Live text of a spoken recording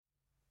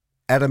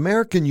At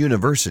American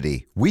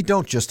University, we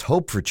don't just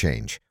hope for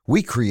change,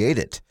 we create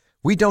it.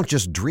 We don't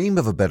just dream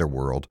of a better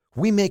world,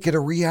 we make it a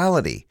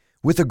reality.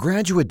 With a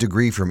graduate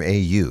degree from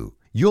AU,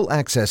 you'll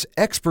access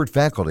expert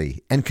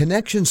faculty and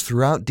connections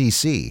throughout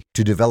DC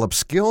to develop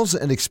skills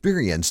and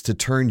experience to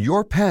turn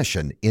your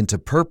passion into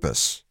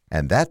purpose.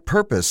 And that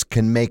purpose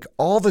can make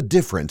all the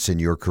difference in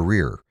your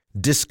career.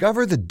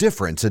 Discover the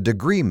difference a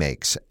degree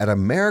makes at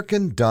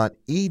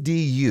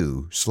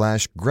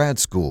american.edu/grad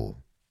school.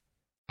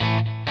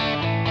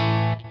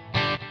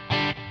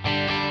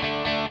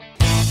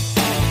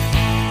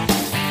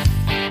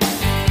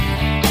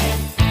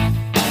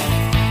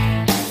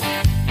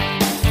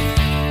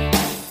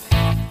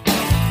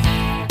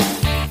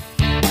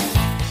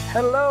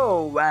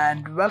 Hello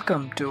and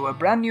welcome to a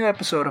brand new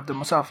episode of the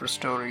Musafir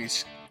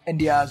Stories,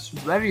 India's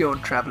very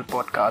own travel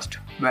podcast,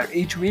 where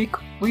each week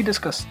we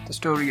discuss the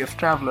story of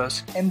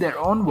travelers in their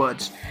own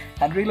words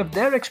and relive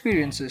their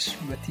experiences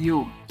with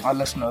you, our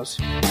listeners.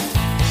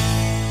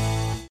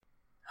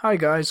 Hi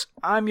guys,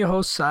 I'm your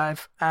host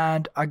Saif,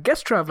 and our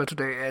guest traveler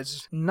today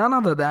is none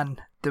other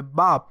than the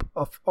Bap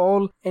of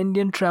all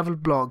Indian travel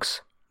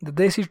blogs, the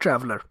Desi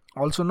Traveler,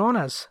 also known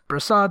as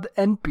Prasad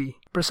NP.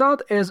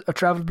 Prasad is a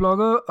travel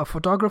blogger, a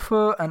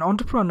photographer, an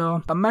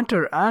entrepreneur, a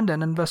mentor and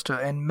an investor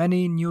in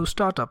many new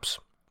startups.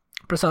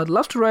 Prasad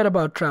loves to write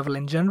about travel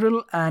in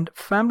general and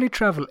family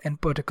travel in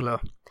particular.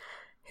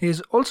 He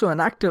is also an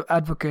active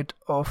advocate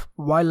of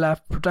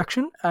wildlife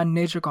protection and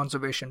nature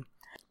conservation.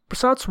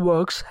 Prasad's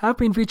works have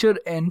been featured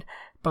in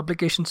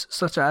publications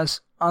such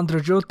as Andhra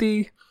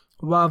Jyoti,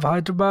 Vav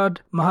Hyderabad,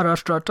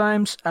 Maharashtra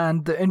Times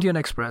and the Indian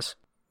Express.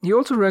 He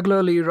also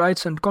regularly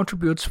writes and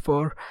contributes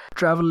for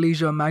Travel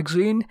Leisure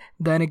magazine,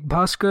 Dainik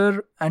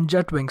Bhaskar, and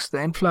Jetwings, the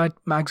in-flight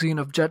magazine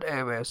of Jet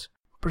Airways.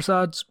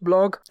 Prasad's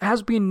blog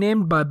has been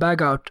named by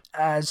Bagout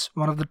as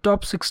one of the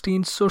top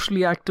 16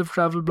 socially active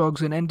travel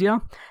blogs in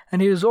India,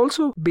 and he has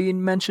also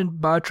been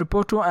mentioned by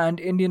Tripoto and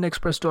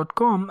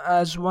IndianExpress.com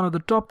as one of the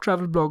top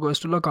travel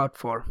bloggers to look out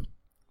for.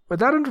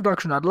 With that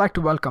introduction, I'd like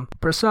to welcome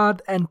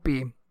Prasad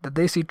NP, the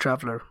Desi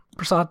Traveler.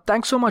 Prasad,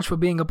 thanks so much for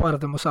being a part of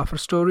the Musafir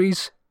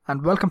Stories,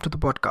 and welcome to the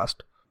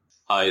podcast.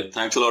 Hi,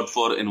 thanks a lot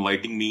for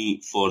inviting me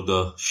for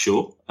the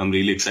show. I'm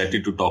really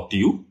excited to talk to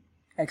you.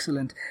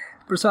 Excellent.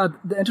 Prasad,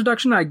 the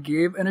introduction I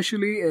gave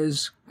initially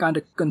is kind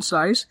of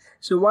concise,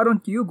 so why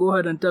don't you go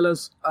ahead and tell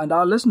us and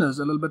our listeners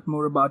a little bit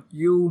more about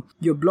you,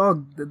 your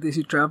blog, The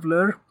Desi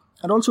Traveler,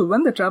 and also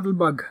when the travel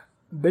bug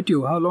bit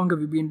you. How long have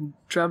you been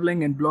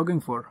traveling and blogging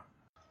for?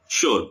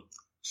 Sure.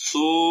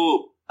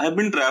 So, I've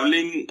been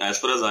traveling as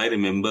far as I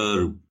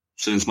remember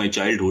since my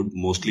childhood,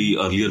 mostly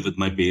earlier with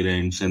my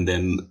parents, and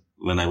then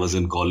when I was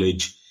in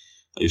college,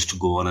 I used to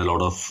go on a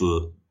lot of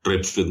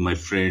trips with my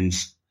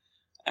friends,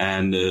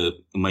 and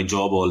my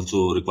job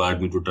also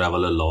required me to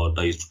travel a lot.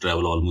 I used to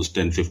travel almost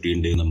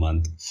 10-15 days in a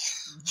month.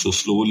 So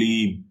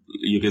slowly,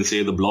 you can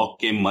say the blog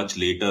came much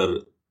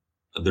later.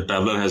 The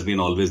traveler has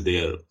been always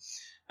there.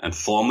 And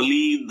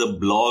formally, the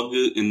blog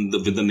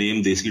with the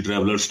name Desi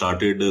Traveler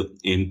started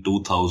in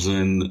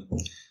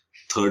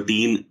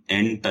 2013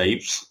 end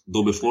types,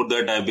 though before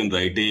that I've been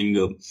writing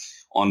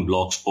on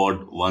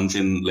Blogspot once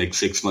in like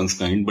 6 months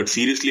kind, but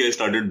seriously I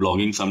started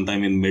blogging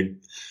sometime in mid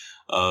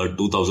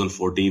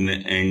 2014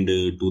 and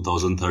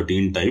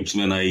 2013 types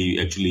when I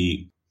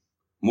actually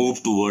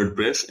moved to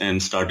WordPress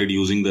and started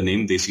using the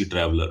name Desi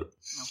Traveler.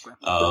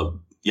 Okay.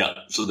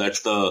 So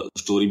that's the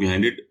story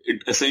behind it.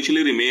 It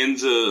essentially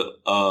remains a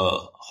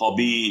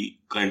hobby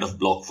kind of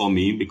blog for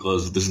me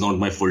because this is not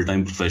my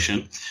full-time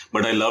profession.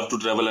 But I love to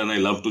travel and I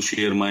love to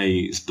share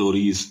my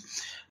stories.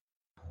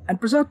 And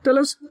Prasad, tell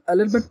us a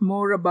little bit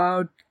more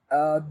about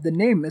the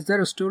name. Is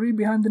there a story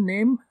behind the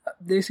name,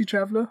 Desi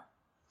Traveler?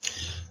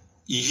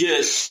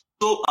 Yes.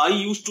 So I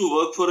used to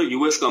work for a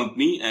US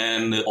company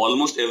and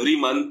almost every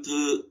month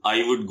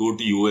I would go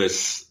to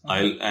US.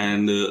 I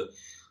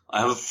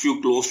have a few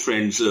close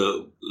friends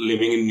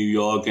living in New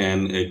York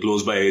and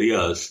close by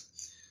areas.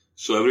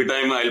 So every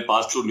time I'll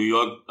pass through New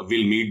York,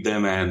 we'll meet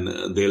them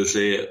and they'll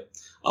say,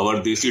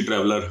 our Desi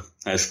Traveler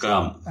has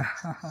come.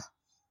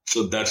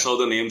 So that's how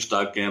the name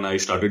stuck and I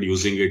started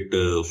using it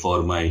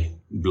for my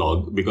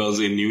blog because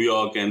in New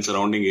York and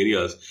surrounding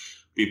areas,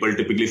 people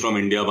typically from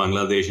India,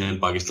 Bangladesh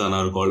and Pakistan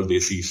are called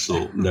Desis.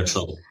 So that's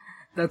how.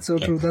 That's so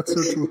true. That's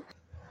so true.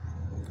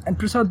 And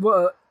Prasad,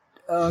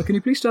 can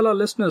you please tell our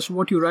listeners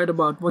what you write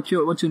about? What's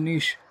your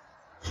niche?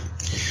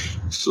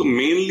 So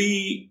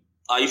mainly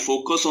I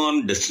focus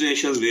on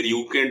destinations where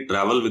you can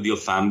travel with your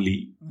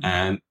family. Mm-hmm.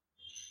 And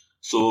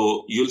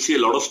so you'll see a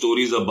lot of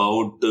stories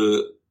about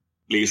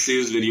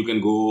places where you can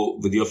go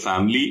with your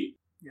family.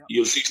 Yeah.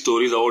 You'll see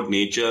stories about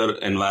nature,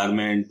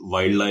 environment,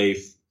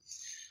 wildlife,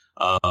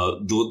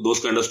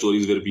 those kind of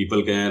stories where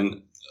people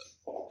can.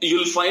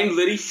 You'll find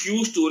very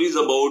few stories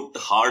about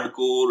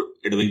hardcore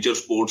adventure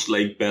sports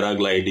like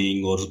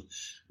paragliding or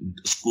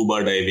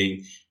scuba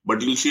diving,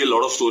 but you'll see a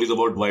lot of stories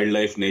about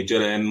wildlife,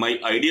 nature. And my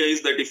idea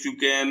is that if you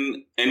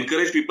can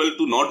encourage people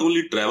to not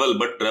only travel,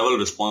 but travel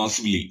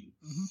responsibly,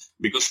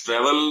 because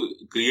travel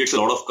creates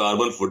a lot of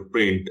carbon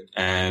footprint.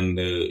 And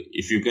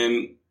if you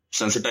can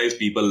sensitize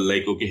people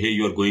like, okay, hey,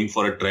 you're going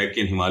for a trek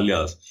in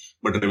Himalayas,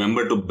 but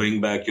remember to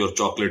bring back your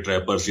chocolate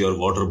wrappers, your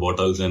water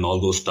bottles and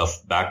all those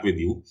stuff back with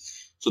you.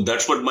 So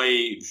that's what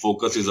my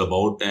focus is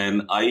about.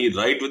 And I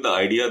write with the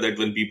idea that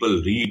when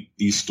people read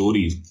these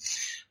stories,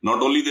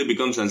 not only they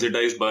become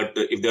sensitized, but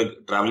if they're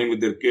traveling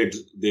with their kids,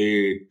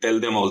 they tell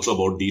them also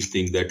about these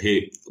things that,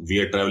 hey, we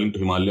are traveling to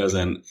Himalayas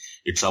and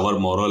it's our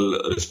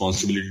moral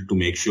responsibility to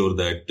make sure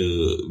that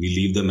we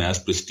leave them as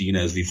pristine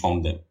as we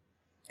found them.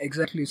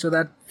 Exactly. So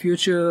that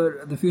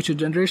the future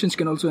generations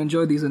can also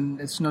enjoy these, and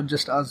it's not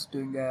just us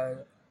doing all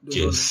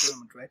the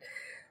enjoyment, right?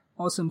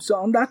 Awesome. So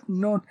on that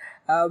note,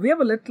 we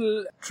have a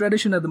little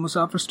tradition at the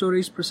Musafir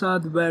Stories,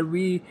 Prasad, where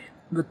we,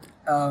 with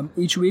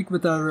each week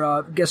with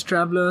our guest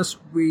travelers,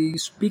 we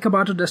speak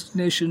about a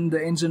destination,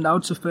 the ins and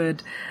outs of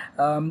it,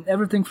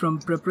 everything from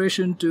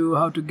preparation to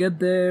how to get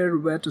there,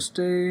 where to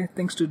stay,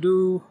 things to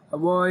do,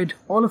 avoid,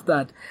 all of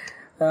that.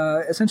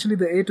 Essentially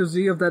the A to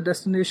Z of that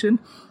destination.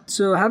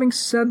 So having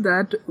said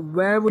that,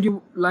 where would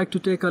you like to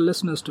take our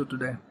listeners to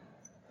today?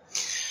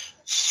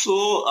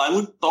 So I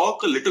would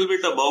talk a little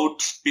bit about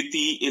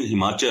Spiti in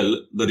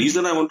Himachal. The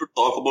reason I want to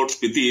talk about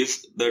Spiti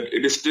is that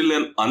it is still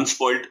an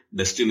unspoiled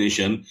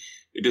destination.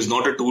 It is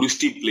not a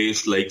touristy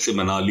place like, say,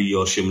 Manali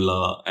or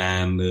Shimla,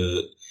 and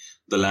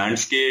the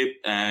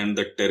landscape and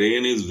the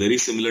terrain is very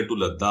similar to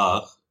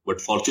Ladakh. But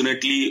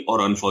fortunately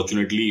or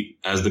unfortunately,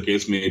 as the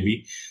case may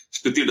be,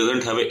 Spiti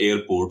doesn't have an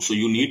airport. So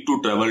you need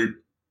to travel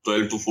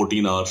 12 to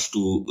 14 hours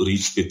to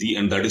reach Spiti,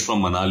 and that is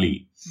from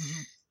Manali.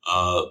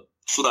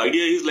 So the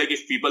idea is, like,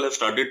 if people have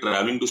started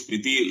traveling to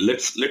Spiti,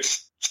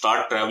 let's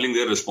start traveling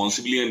there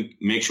responsibly and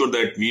make sure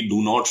that we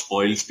do not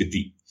spoil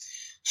Spiti.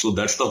 So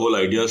that's the whole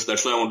idea. So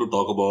that's why I want to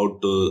talk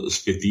about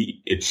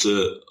Spiti. It's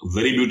a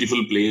very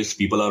beautiful place.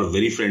 People are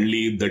very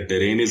friendly. The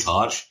terrain is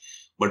harsh,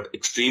 but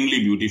extremely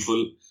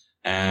beautiful.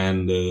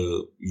 And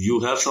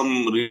you have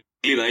some really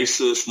nice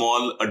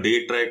small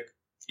day trek.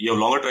 You have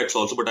longer treks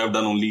also, but I've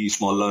done only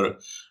smaller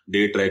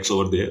day treks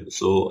over there.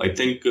 So I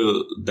think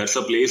that's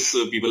a place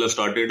people have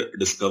started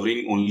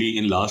discovering only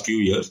in last few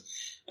years.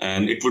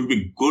 And it would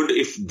be good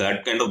if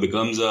that kind of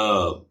becomes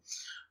a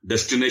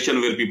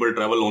destination where people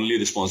travel only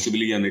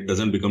responsibly and it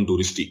doesn't become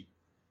touristy.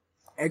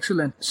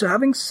 Excellent. So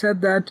having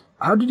said that,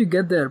 how did you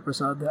get there,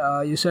 Prasad?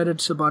 You said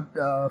it's about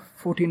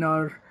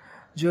 14-hour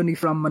journey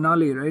from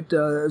Manali,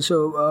 right?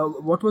 So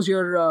what was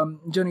your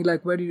journey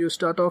like? Where did you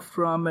start off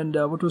from, and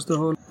what was the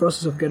whole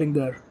process of getting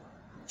there?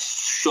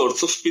 Sure.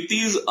 So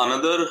Spiti is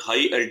another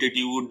high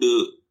altitude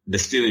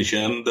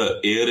destination.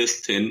 The air is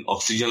thin,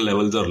 oxygen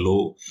levels are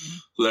low.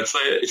 So that's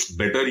why it's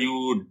better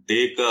you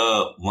take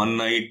a one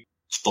night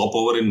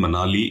stopover in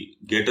Manali,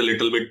 get a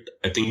little bit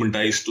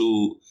acclimatized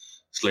to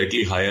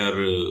slightly higher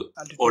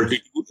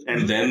altitude,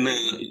 and then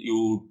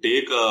you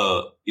take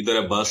either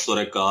a bus or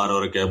a car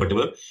or a cab,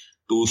 whatever,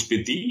 to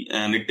Spiti,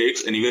 and it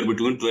takes anywhere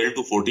between 12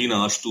 to 14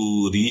 hours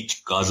to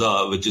reach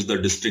Kaza, which is the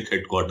district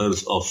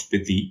headquarters of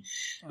Spiti.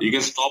 You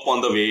can stop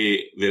on the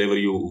way wherever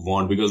you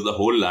want because the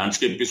whole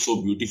landscape is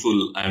so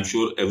beautiful. I'm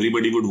sure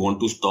everybody would want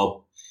to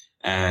stop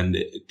and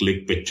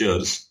click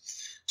pictures.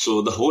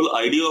 So the whole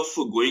idea of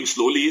going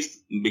slowly is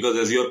because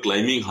as you're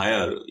climbing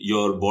higher,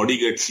 your body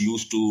gets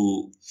used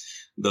to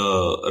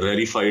the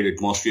rarefied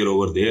atmosphere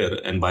over there.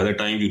 And by the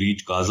time you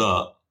reach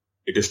Kaza,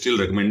 it is still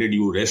recommended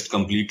you rest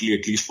completely,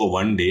 at least for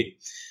one day,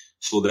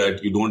 so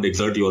that you don't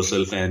exert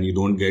yourself and you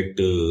don't get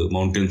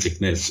mountain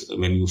sickness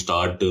when you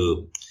start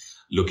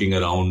looking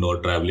around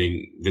or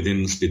traveling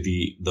within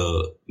Spiti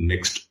the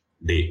next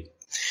day.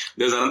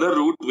 There's another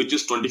route which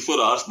is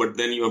 24 hours, but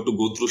then you have to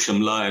go through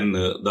Shimla and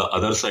the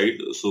other side.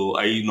 So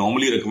I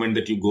normally recommend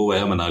that you go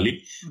via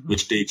Manali,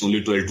 which takes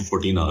only 12 to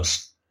 14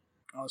 hours.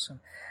 Awesome.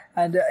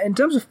 And in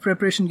terms of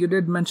preparation, you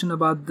did mention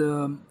about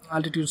the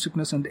altitude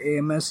sickness and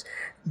AMS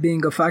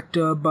being a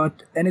factor,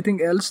 but anything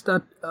else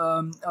that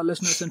our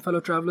listeners and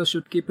fellow travelers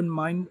should keep in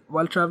mind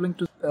while traveling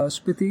to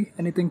Spiti?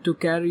 Anything to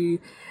carry?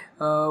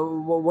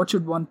 What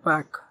should one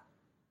pack?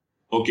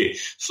 Okay,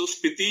 so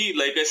Spiti,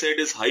 like I said,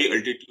 is high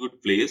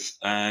altitude place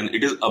and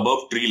it is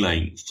above tree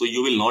line. So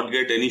you will not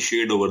get any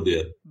shade over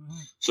there.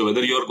 So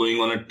whether you're going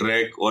on a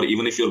trek or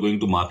even if you're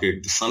going to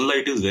market, the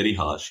sunlight is very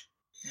harsh.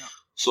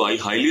 So I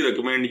highly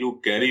recommend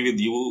you carry with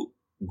you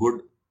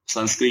good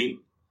sunscreen,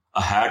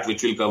 a hat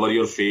which will cover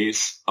your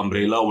face,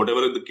 umbrella,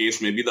 whatever the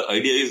case may be. The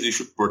idea is you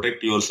should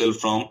protect yourself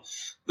from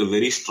the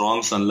very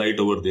strong sunlight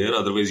over there.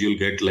 Otherwise, you'll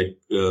get like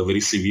very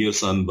severe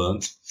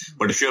sunburns.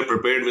 But if you're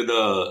prepared with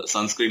a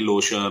sunscreen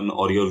lotion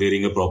or you're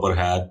wearing a proper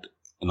hat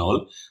and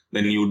all,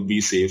 then you would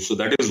be safe. So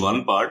that is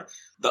one part.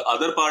 The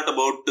other part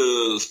about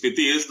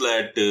Spiti is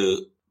that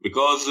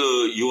because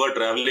you are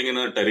traveling in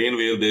a terrain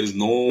where there is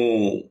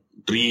no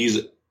trees,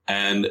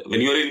 and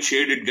when you are in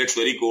shade, it gets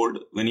very cold.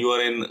 When you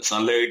are in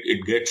sunlight,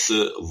 it gets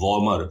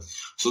warmer.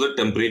 So the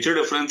temperature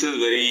difference is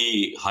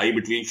very high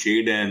between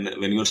shade and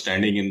when you are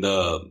standing in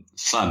the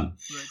sun.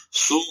 Right.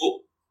 So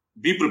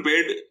be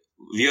prepared.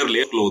 Wear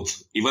layer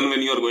clothes. Even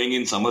when you are going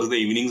in summers, the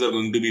evenings are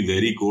going to be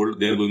very cold.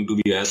 They are going to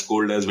be as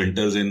cold as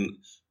winters in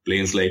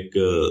plains like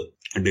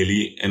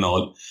Delhi and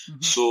all.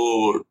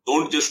 So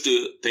don't just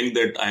think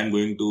that I am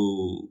going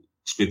to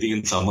Spiti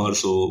in summer,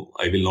 so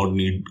I will not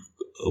need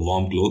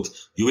warm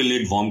clothes. You will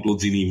need warm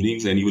clothes in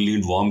evenings, and you will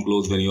need warm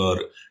clothes when you are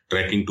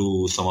trekking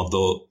to some of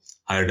the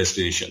higher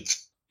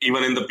destinations,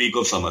 even in the peak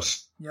of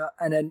summers. Yeah,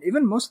 and then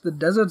even most of the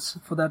deserts,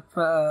 for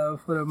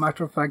a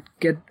matter of fact,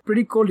 get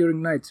pretty cold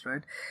during nights,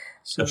 right?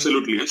 So,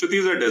 absolutely. And Spiti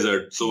is a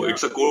desert, so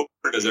it's a cold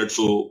desert,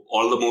 so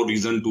all the more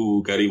reason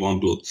to carry warm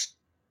clothes.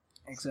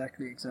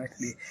 Exactly.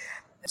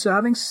 So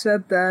having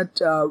said that,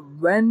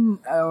 when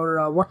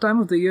or what time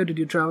of the year did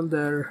you travel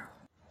there?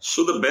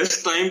 So the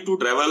best time to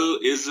travel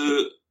is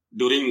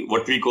during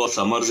what we call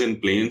summers in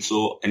plains.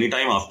 So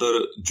anytime after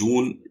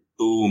June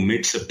to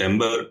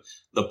mid-September,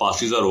 the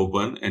passes are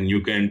open and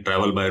you can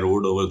travel by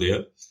road over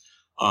there.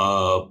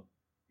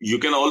 You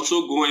can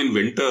also go in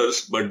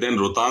winters, but then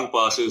Rohtang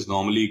Pass is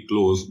normally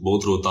closed.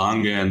 Both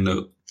Rohtang and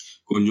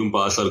Kunjum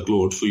Pass are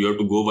closed. So you have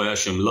to go via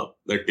Shimla.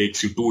 That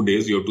takes you 2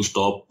 days. You have to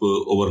stop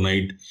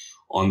overnight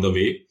on the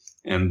way.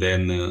 And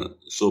then,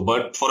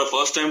 but for a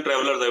first time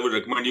travelers, I would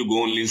recommend you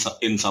go only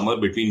in summer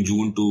between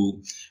June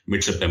to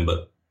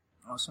mid-September.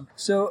 Awesome.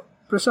 So,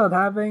 Prasad,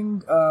 having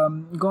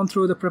gone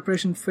through the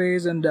preparation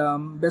phase and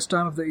best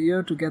time of the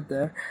year to get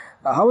there,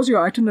 how was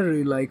your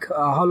itinerary like?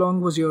 How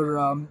long was your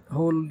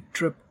whole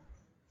trip?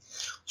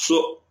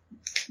 So,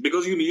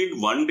 because you need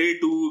 1 day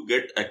to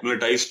get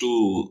acclimatized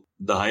to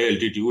the high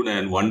altitude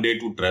and 1 day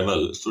to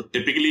travel. So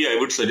typically I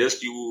would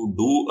suggest you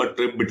do a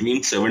trip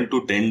between 7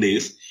 to 10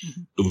 days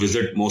to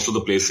visit most of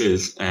the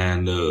places.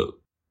 And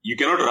you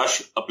cannot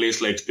rush a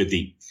place like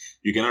Spiti.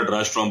 You cannot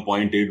rush from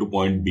point A to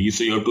point B.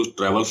 So you have to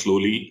travel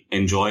slowly,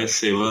 enjoy,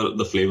 savor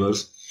the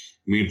flavors,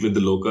 meet with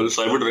the locals.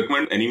 So I would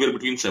recommend anywhere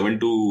between 7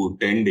 to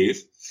 10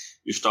 days.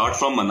 You start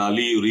from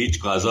Manali, you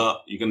reach Kaza.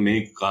 You can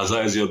make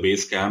Kaza as your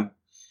base camp.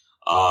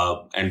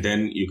 And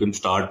then you can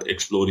start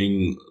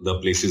exploring the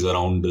places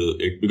around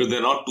it, because there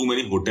are not too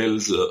many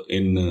hotels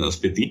in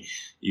Spiti.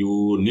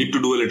 You need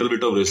to do a little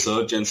bit of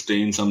research and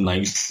stay in some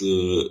nice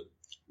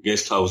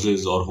guest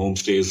houses or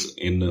homestays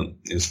in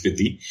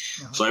Spiti.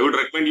 So I would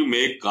recommend you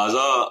make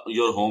Kaza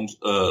your home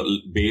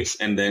base,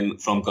 and then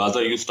from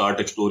Kaza you start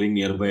exploring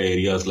nearby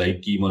areas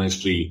like Key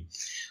Monastery.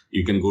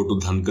 You can go to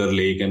Dhankar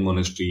Lake and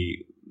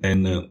Monastery.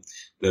 Then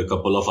there are a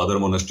couple of other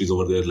monasteries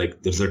over there,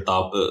 like there's a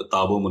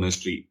Tabo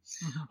Monastery.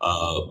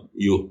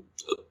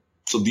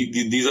 So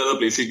these are the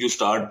places you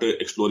start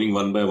exploring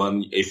one by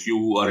one. If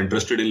you are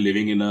interested in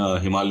living in a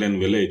Himalayan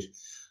village,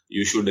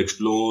 you should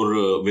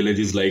explore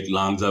villages like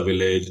Langza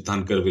village,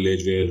 Dhankar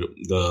village, where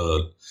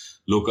the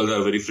locals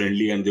are very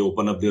friendly and they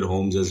open up their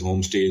homes as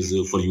homestays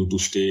for you to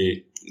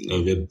stay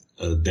with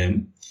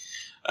them.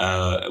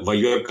 While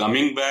you are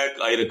coming back,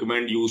 I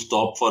recommend you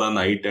stop for a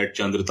night at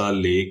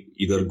Chandratal Lake.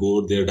 Either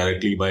go there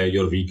directly by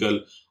your vehicle,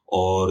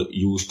 or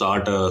you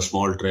start a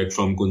small trek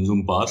from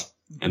Kunjum Pass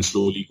and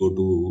slowly go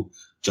to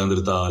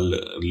Chandratal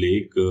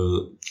Lake.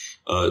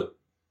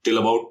 Till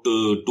about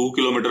 2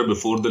 kilometers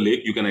before the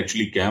lake, you can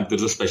actually camp.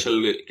 There's a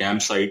special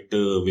campsite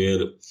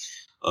where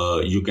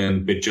you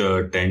can pitch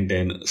a tent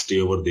and stay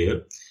over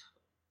there.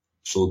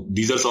 So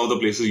these are some of the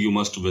places you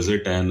must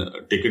visit, and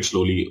take it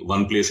slowly,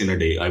 one place in a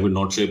day. I would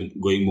not say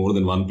going more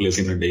than one place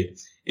in a day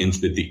in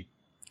Spiti.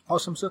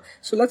 Awesome. So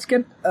let's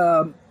get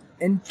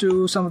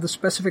into some of the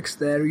specifics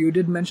there. You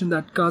did mention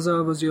that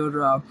Kaza was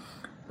your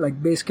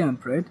base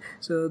camp, right?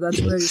 So that's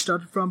where you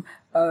started from.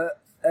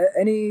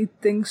 Any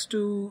things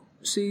to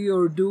see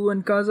or do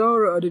in Kaza,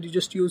 or did you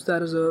just use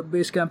that as a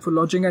base camp for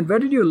lodging? And where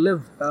did you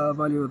live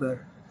while you were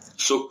there?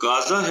 So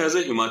Kaza has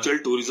a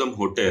Himachal Tourism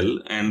Hotel,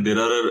 and there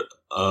are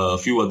a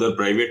few other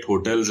private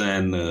hotels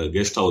and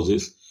guest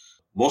houses.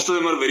 Most of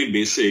them are very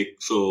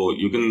basic, so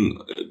you can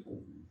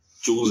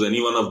choose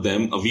any one of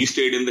them. We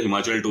stayed in the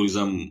Himachal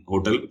Tourism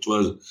Hotel, which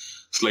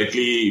was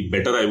slightly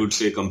better, I would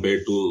say,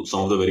 compared to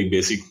some of the very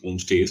basic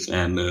homestays.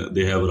 And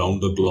they have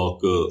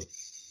round-the-clock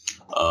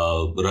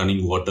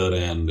running water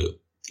and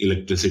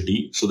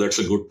electricity. So that's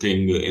a good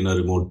thing in a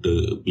remote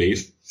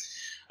place.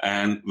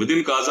 And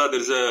within Kaza,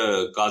 there's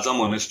a Kaza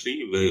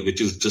Monastery,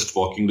 which is just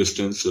walking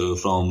distance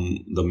from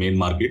the main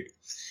market.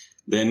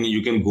 Then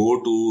you can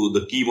go to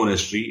the Key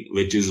Monastery,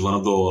 which is one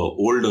of the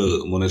old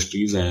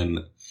monasteries, and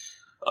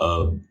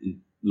a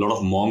lot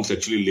of monks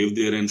actually live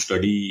there and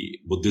study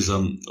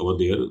Buddhism over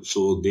there.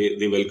 So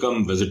they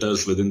welcome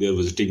visitors within their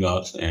visiting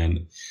hours,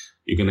 and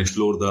you can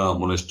explore the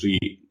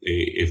monastery.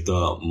 If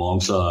the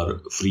monks are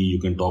free, you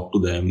can talk to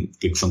them,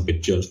 click some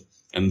pictures.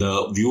 And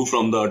the view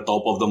from the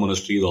top of the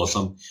monastery is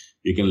awesome.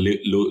 You can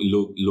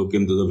look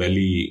into the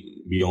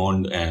valley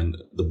beyond, and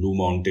the blue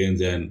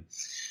mountains and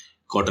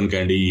cotton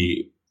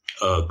candy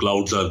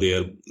clouds are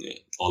there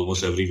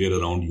almost everywhere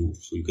around you.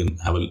 So you can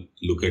have a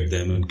look at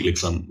them and click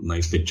some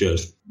nice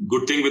pictures.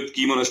 Good thing with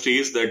Key Monastery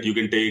is that you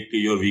can take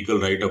your vehicle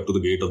right up to the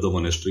gate of the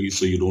monastery,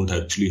 so you don't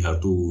actually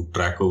have to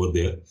track over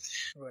there.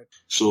 Right.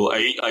 So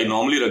I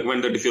normally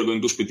recommend that if you're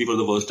going to Spiti for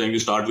the first time, you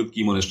start with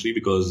Key Monastery,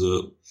 because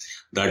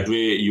that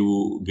way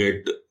you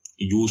get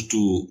used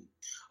to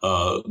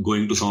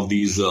going to some of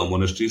these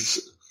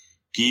monasteries.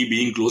 Key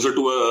being closer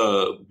to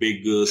a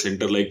big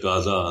center like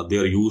Kaza, they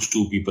are used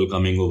to people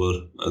coming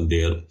over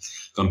there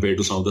compared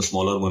to some of the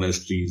smaller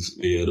monasteries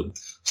where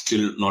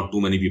still not too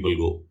many people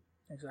go.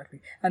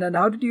 Exactly. And then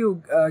how did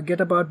you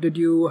get about? Did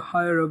you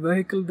hire a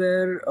vehicle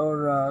there,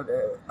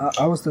 or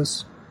how was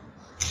this?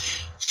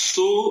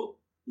 So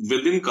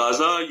within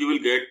Kaza, you will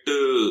get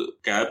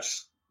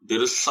cabs. There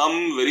is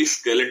some very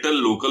skeletal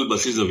local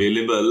buses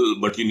available,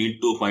 but you need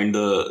to find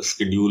a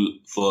schedule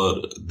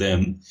for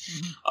them.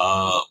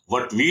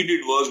 What we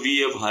did was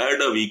we have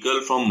hired a vehicle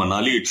from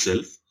Manali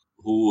itself,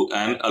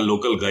 and a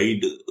local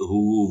guide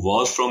who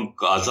was from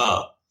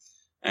Kaza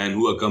and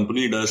who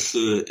accompanied us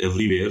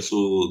everywhere.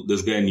 So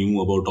this guy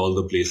knew about all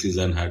the places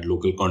and had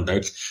local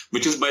contacts,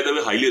 which is, by the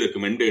way, highly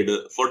recommended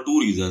for two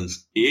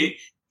reasons. A, it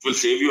will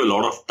save you a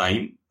lot of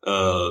time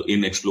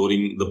in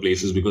exploring the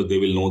places because they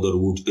will know the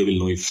routes, they will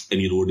know if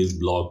any road is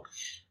blocked,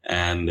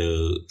 and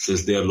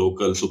since they are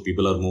local, so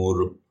people are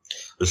more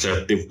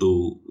receptive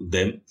to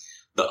them.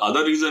 The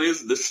other reason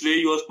is this way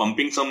you are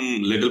pumping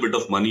some little bit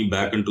of money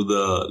back into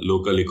the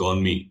local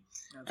economy.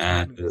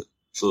 Absolutely. And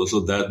so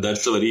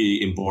that's a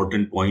very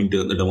important point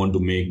that I want to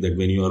make, that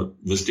when you are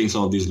visiting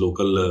some of these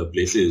local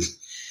places,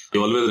 I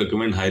always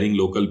recommend hiring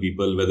local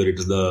people, whether it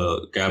is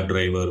the cab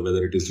driver,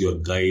 whether it is your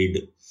guide,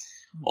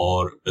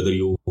 or whether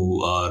you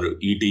are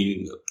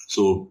eating.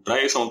 So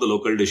try some of the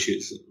local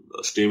dishes,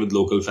 stay with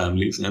local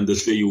families, and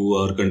this way you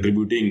are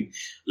contributing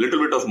a little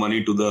bit of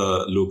money to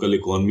the local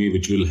economy,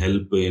 which will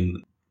help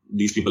in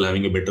these people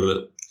having a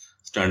better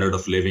standard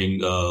of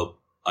living.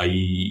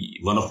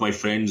 One of my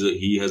friends,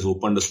 he has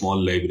opened a small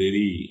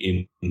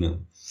library in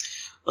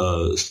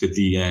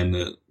Spiti,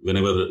 and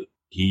whenever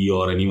he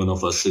or any one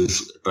of us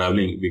is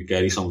traveling, we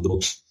carry some of the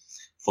books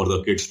for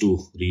the kids to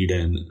read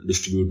and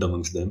distribute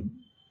amongst them.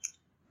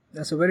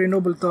 That's a very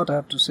noble thought, I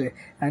have to say.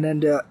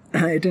 And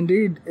it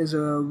indeed is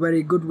a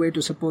very good way to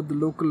support the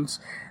locals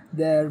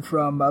there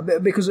from,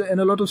 because in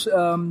a lot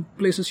of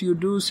places you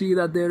do see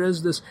that there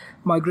is this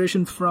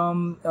migration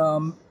from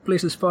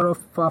places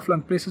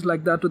far-flung places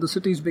like that to the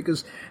cities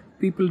because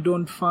people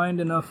don't find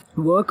enough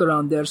work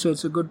around there. So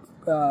it's a good,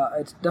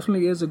 it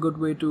definitely is a good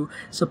way to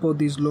support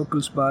these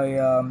locals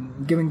by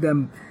giving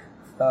them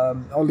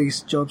all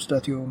these jobs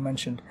that you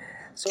mentioned.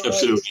 So,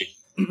 absolutely.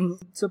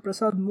 So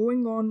Prasad,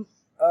 moving on,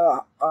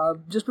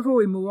 just before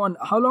we move on,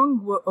 how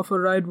long of a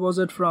ride was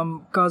it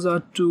from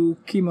Kaza to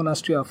Key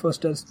Monastery, our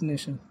first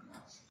destination?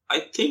 I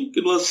think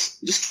it was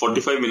just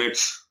 45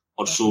 minutes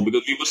or so,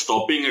 because we were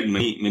stopping at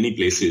many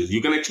places.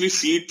 You can actually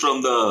see it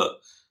from the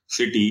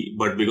city,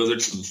 but because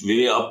it's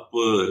way up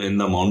in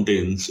the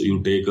mountains,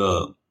 you take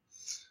a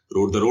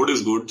road. The road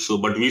is good,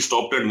 but we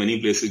stopped at many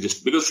places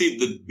just because, see,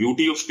 the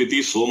beauty of Spiti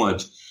is so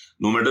much.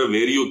 No matter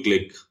where you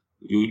click,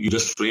 you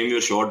just frame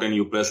your shot and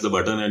you press the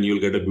button and you'll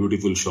get a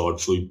beautiful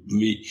shot. So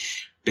we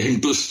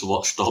tend to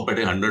stop at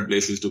 100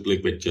 places to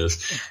click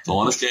pictures. So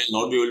honestly,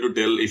 I'll not be able to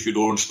tell if you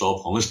don't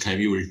stop how much time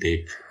you will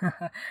take.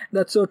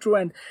 That's so true.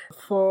 And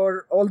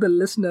for all the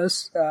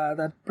listeners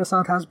that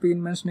Prasad has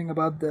been mentioning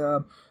about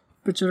the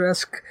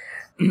picturesque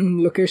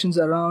locations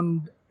in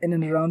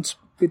and around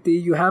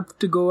Spiti, you have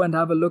to go and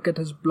have a look at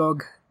his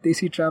blog,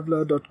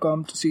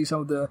 desitraveler.com, to see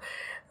some of the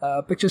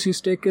pictures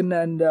he's taken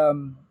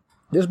and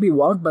just be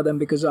wowed by them,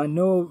 because I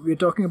know we're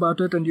talking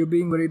about it and you're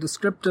being very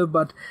descriptive,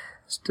 but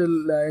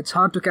still it's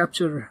hard to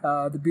capture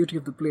the beauty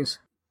of the place.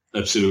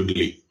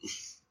 Absolutely.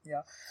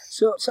 Yeah.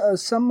 So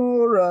some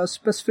more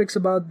specifics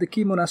about the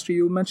Key Monastery.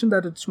 You mentioned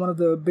that it's one of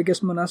the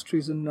biggest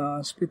monasteries in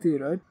Spiti,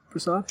 right,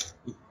 Prasad?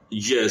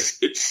 Yes,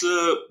 it's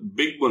a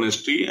big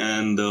monastery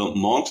and the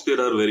monks there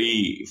are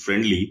very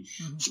friendly.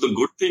 Mm-hmm. So the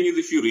good thing is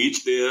if you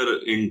reach there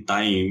in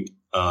time,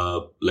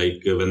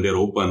 when they're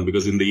open,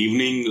 because in the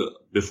evening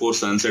before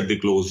sunset they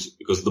close,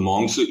 because the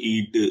monks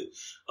eat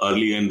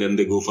early and then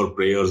they go for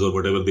prayers or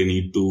whatever they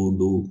need to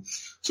do.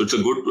 So it's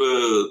a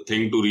good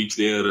thing to reach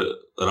there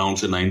around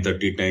say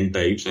 9:30, 10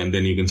 types, and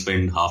then you can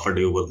spend half a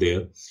day over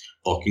there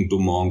talking to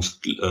monks,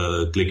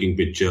 clicking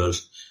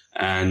pictures,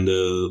 and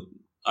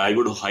I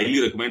would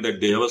highly recommend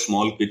that they have a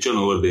small kitchen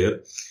over there.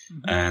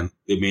 Mm-hmm. And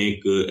they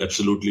make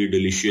absolutely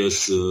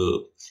delicious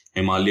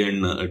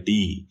Himalayan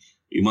tea.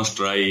 You must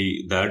try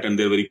that, and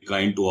they're very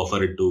kind to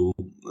offer it to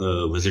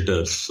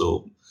visitors.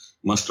 So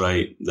must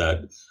try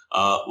that.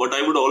 What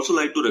I would also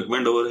like to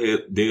recommend over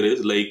there is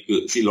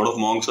see, a lot of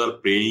monks are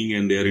praying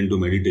and they're into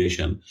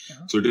meditation.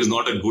 Uh-huh. So it is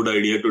not a good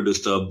idea to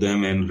disturb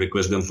them and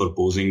request them for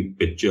posing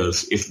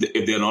pictures. If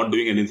they are not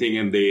doing anything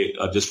and they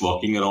are just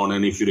walking around,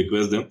 and if you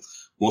request them,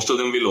 most of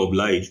them will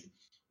oblige.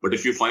 But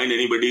if you find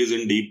anybody is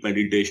in deep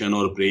meditation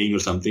or praying or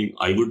something,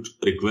 I would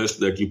request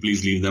that you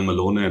please leave them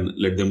alone and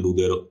let them do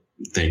their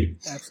thing.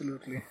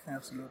 Absolutely.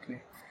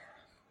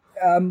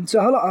 So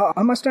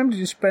how much time did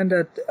you spend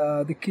at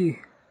the Key?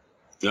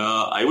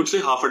 I would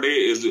say half a day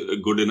is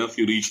good enough.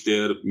 You reach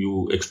there,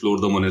 you explore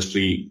the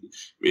monastery,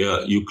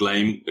 you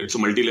climb. It's a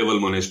multi-level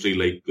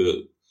monastery,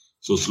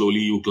 so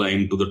slowly you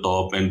climb to the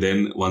top, and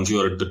then once you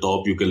are at the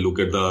top, you can look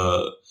at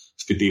the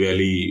Spiti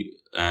Valley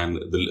and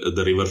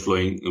the river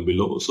flowing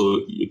below.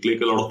 So you click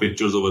a lot of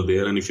pictures over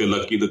there, and if you're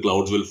lucky, the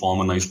clouds will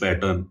form a nice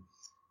pattern.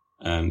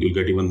 and you'll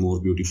get even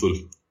more beautiful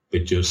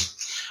pictures.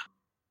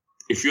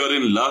 If you are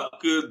in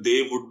luck,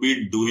 they would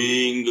be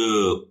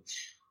doing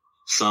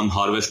some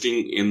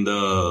harvesting in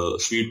the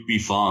sweet pea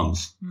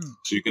farms.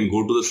 So you can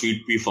go to the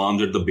sweet pea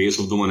farms at the base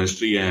of the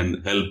monastery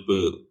and help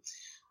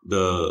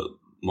the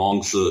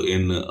monks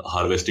in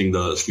harvesting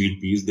the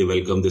sweet peas. They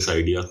welcome this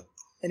idea.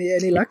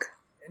 Any luck?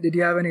 Did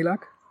you have any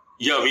luck?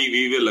 Yeah,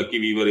 we were lucky.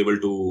 We were able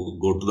to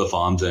go to the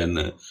farms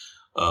and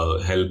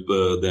help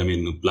them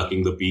in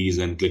plucking the peas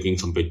and clicking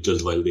some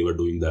pictures while they were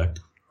doing that.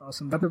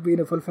 Awesome. That would be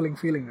a fulfilling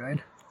feeling, right?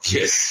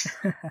 Yes.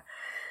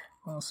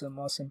 Awesome.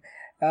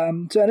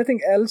 So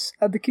anything else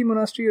at the key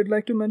monastery you'd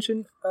like to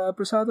mention,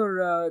 Prasad,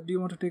 or do you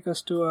want to take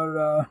us to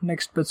our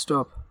next pit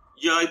stop?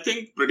 Yeah, I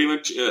think pretty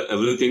much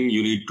everything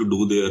you need to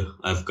do there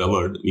I've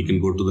covered. We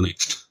can go to the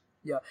next.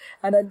 Yeah,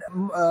 and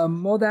then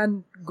more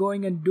than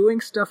going and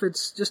doing stuff,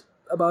 it's just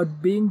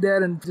about being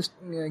there and just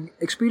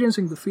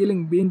experiencing the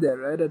feeling being there,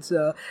 right? It's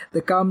the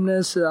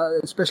calmness,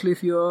 especially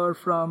if you're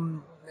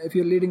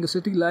leading a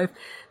city life,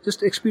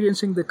 just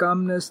experiencing the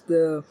calmness,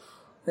 the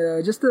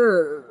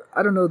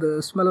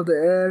smell of the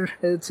air.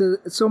 It's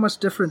so much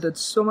different.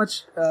 It's so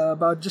much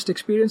about just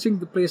experiencing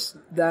the place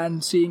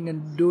than seeing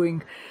and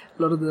doing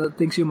a lot of the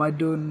things you might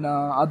do in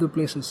other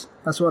places.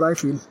 That's what I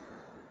feel.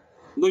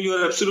 No, you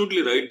are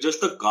absolutely right.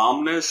 Just the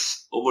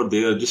calmness over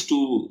there, just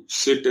to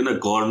sit in a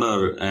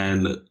corner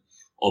and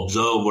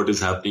observe what is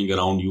happening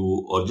around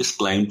you, or just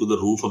climb to the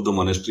roof of the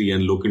monastery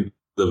and look into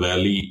the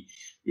valley,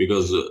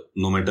 because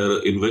no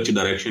matter in which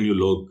direction you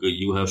look,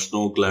 you have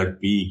snow-clad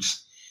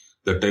peaks.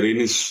 The terrain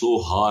is so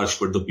harsh,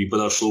 but the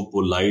people are so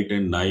polite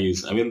and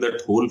nice. I mean,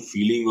 that whole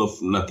feeling of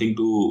nothing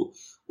to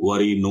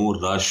worry, no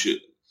rush,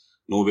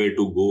 nowhere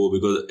to go,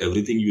 because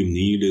everything you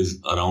need is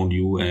around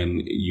you,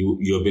 and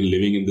you have been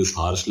living in this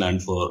harsh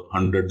land for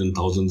hundreds and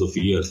thousands of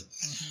years.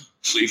 Mm-hmm.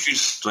 So if you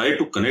try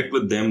to connect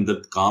with them,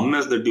 that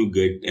calmness that you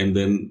get, and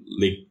then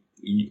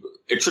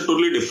it's a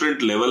totally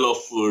different level of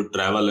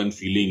travel and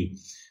feeling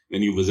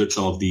when you visit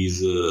some of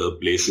these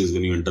places,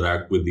 when you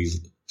interact with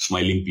these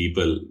smiling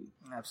people.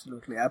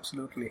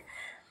 Absolutely.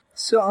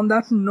 So on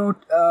that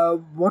note,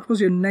 what was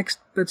your next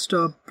pit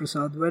stop,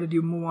 Prasad? Where did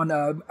you move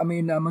on?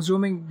 I'm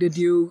assuming, did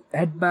you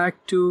head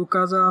back to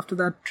Kaza after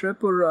that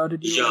trip, or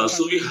did you? Yeah,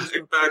 so we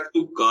headed back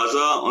to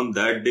Kaza. On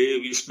that day,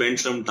 we spent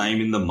some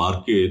time in the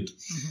market,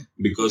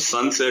 because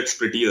sun sets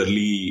pretty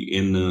early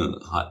in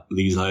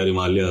these higher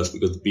Himalayas,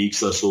 because the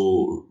peaks are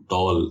so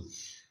tall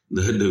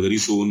that very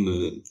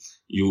soon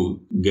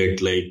you get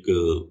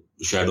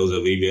shadows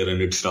everywhere,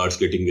 and it starts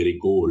getting very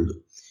cold.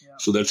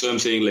 So that's why I'm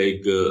saying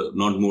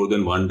not more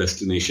than one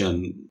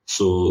destination.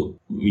 So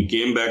we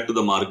came back to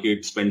the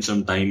market, spent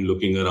some time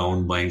looking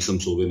around, buying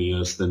some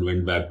souvenirs, then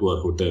went back to our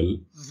hotel.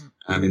 Mm-hmm.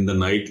 And in the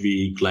night,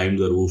 we climbed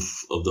the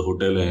roof of the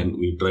hotel and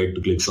we tried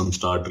to click some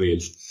star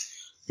trails,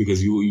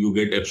 because you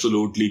get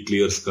absolutely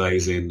clear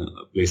skies in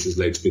places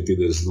like Spiti.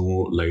 There's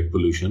no light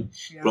pollution.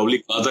 Yeah.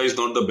 Probably Kaza is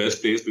not the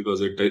best place because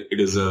it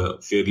is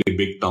a fairly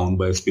big town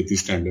by Spiti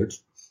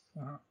standards.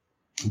 Uh-huh.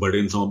 But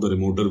in some of the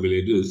remoter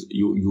villages,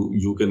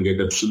 you can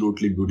get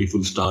absolutely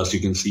beautiful stars.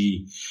 You can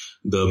see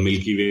the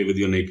Milky Way with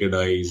your naked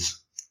eyes,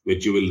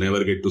 which you will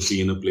never get to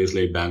see in a place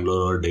like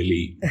Bangalore or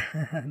Delhi.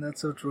 That's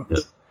so true.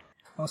 Yeah.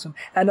 Awesome.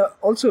 And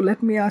also,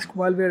 let me ask,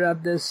 while we're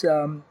at this,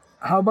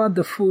 how about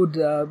the food?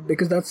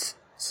 Because that's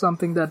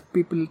something that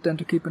people tend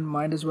to keep in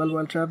mind as well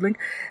while traveling.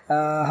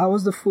 How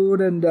was the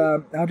food, and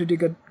how did you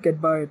get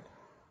by it?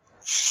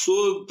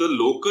 So the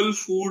local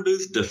food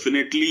is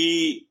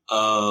definitely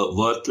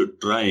worth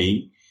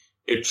trying.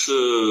 It's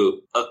a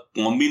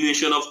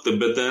combination of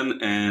Tibetan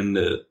and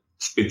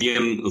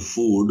Spitian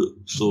food.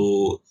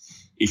 So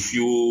if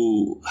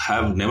you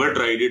have never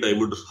tried it, I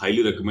would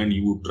highly recommend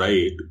you try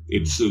it.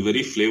 It's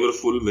very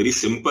flavorful, very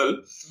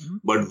simple,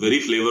 but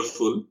very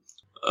flavorful.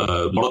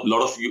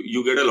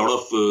 You get a lot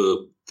of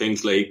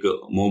things like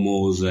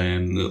momos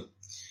and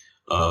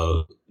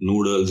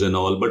noodles and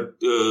all, but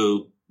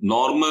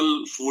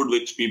normal food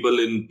which people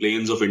in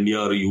plains of India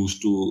are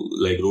used to,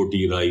 like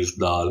roti, rice,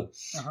 dal,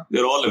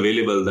 they're all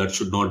available. That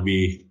should not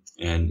be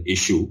an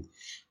issue.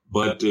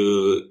 But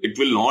it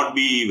will not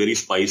be very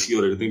spicy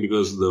or anything,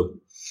 because the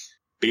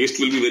taste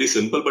will be very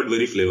simple but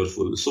very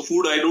flavorful. So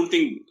food, I don't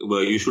think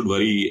you should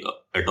worry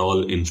at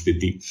all in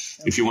Spiti.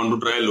 Okay. If you want to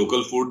try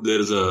local food,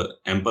 there's a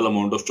ample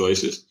amount of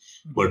choices.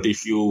 But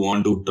if you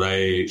want to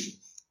try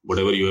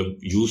whatever you have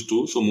used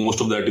to, so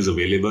most of that is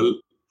available.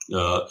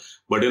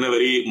 But in a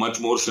very much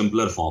more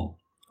simpler form.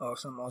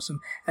 Awesome.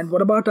 And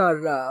what about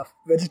our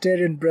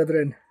vegetarian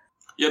brethren?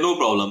 Yeah, no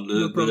problem.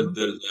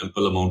 There's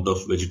ample amount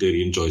of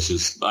vegetarian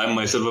choices. I'm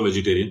myself a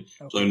vegetarian,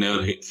 so I've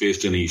never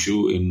faced any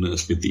issue in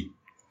Spiti.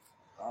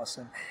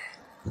 Awesome.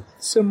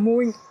 So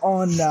moving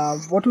on,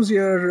 what was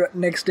your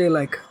next day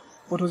like?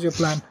 What was your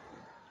plan?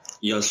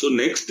 Yeah, so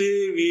next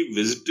day we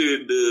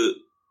visited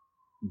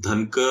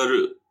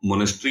Dhankar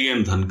Monastery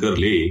and Dhankar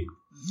Lake.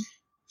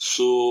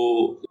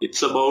 So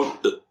it's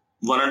about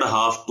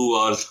 1.5-2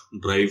 hours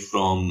drive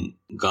from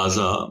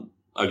Gaza.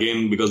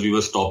 again, because we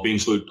were stopping,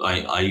 so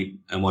I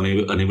am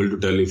unable to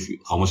tell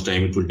how much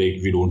time it will take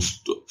if we don't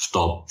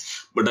stop.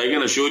 But I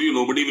can assure you,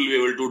 nobody will be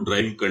able to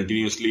drive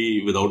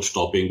continuously without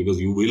stopping, because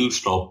you will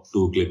stop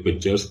to click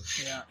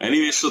pictures. Yeah.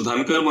 Anyway, so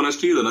Dhankar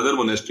Monastery is another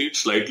monastery. It's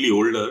slightly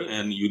older,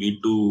 and you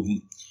need to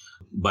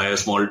buy a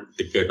small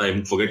ticket.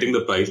 I'm forgetting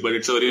the price, but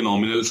it's a very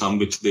nominal sum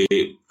which they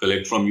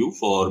collect from you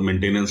for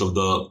maintenance of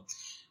the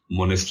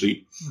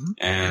monastery.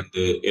 And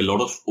a lot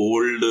of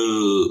old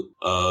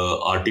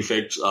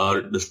artifacts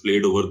are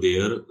displayed over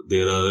there.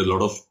 There are a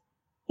lot of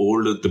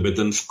old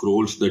Tibetan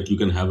scrolls that you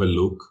can have a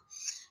look,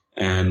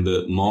 and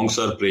monks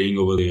are praying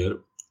over there.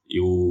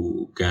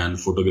 You can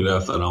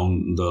photograph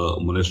around the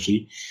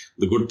monastery.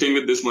 The good thing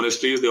with this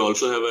monastery is they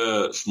also have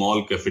a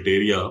small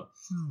cafeteria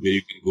where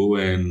you can go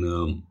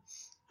and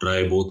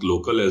try both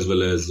local as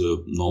well as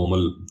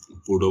normal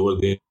food over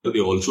there. They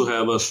also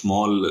have a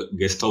small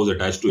guest house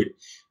attached to it,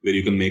 where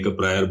you can make a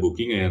prior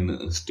booking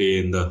and stay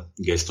in the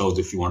guest house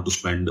if you want to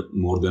spend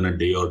more than a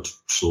day or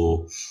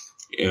so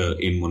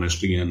in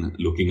monastery and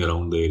looking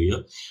around the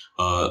area.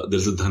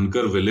 There's a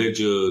Dhankar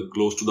village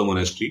close to the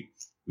monastery,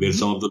 where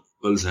some of the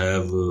locals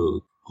have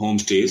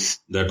homestays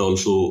that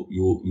also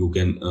you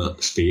can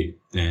stay.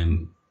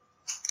 And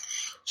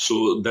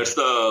so that's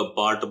the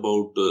part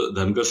about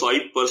Dhankar. So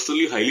I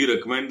personally highly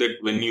recommend that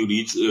when you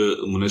reach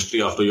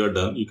monastery after you're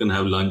done, you can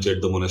have lunch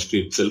at the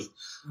monastery itself,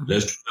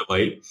 rest for a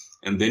while,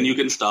 and then you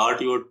can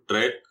start your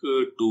trek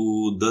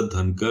to the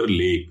Dhankar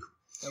Lake.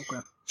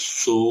 Okay.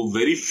 So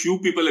very few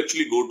people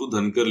actually go to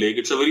Dhankar Lake.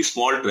 It's a very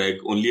small trek,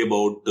 only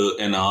about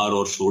an hour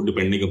or so,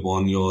 depending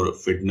upon your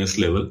fitness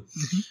level.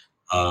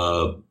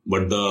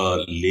 But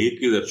the lake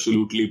is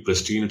absolutely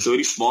pristine. It's a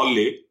very small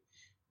lake,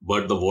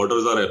 but the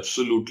waters are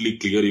absolutely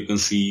clear. You can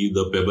see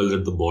the pebbles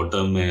at the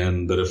bottom,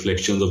 and the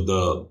reflections of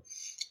the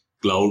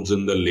clouds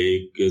in the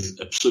lake is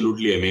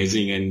absolutely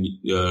amazing. And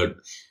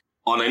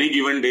on any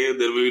given day,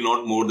 there will be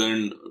not more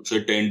than,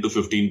 say, 10 to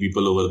 15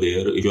 people over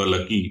there, if you are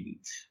lucky.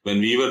 When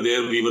we were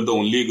there, we were the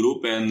only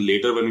group, and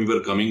later when we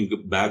were coming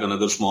back,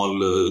 another small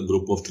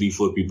group of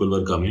 3-4 people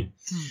were coming.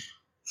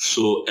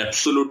 So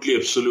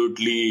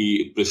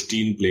absolutely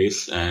pristine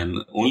place,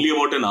 and only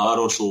about an hour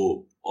or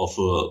so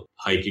of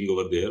hiking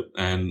over there.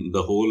 And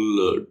the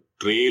whole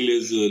trail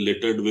is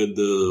littered with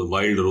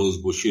wild rose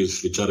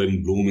bushes, which are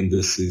in bloom in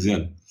this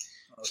season.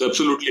 So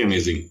absolutely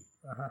amazing.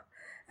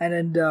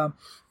 And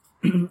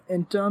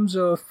in terms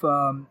of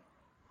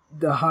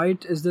the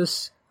height,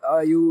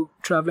 are you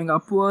traveling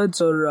upwards,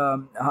 or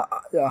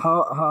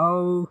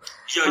how?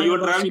 Yeah, you are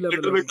traveling a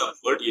little bit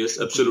upward. Yes,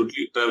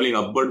 absolutely traveling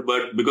upward.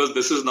 But because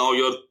this is now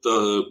your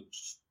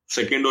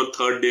second or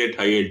third day at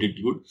high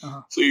altitude,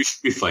 so you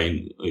should be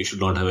fine. You should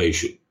not have an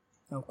issue.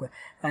 Okay.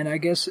 And I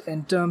guess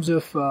in terms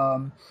of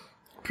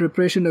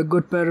preparation, a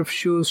good pair of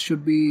shoes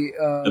should be...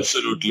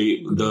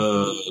 Absolutely.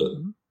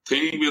 The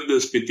thing with the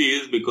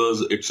Spiti is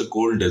because it's a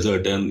cold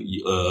desert and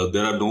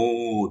there are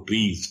no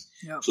trees.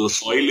 Yeah. So the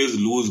soil is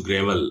loose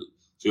gravel.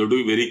 So you have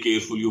to be very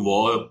careful. You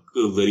walk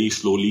very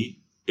slowly,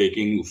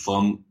 taking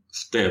firm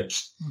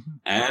steps.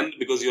 And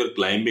because you are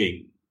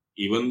climbing,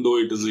 even though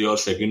it is your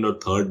second or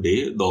third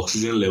day, the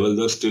oxygen levels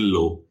are still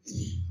low.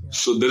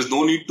 So there is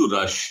no need to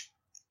rush.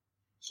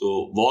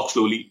 So walk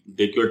slowly,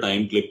 take your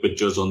time, click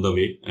pictures on the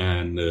way.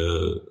 And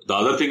the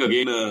other thing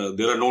again,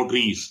 there are no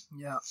trees.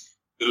 Yeah.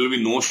 There will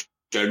be no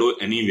shadow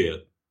anywhere.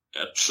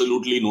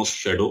 Absolutely no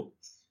shadow.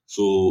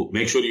 So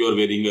make sure you are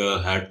wearing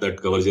a hat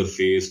that covers your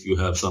face. You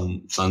have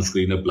some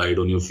sunscreen applied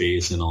on your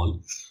face and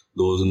all.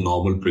 Those are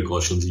normal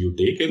precautions you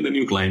take, and then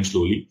you climb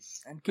slowly.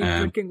 And keep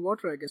drinking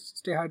water, I guess.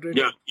 Stay hydrated.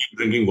 Yeah, keep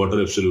drinking water,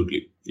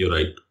 absolutely. You're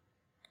right.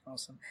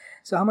 Awesome.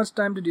 So how much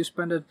time did you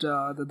spend at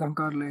the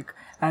Dhankar Lake?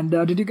 And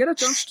did you get a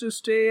chance to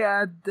stay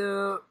at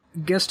the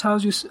guest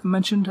house you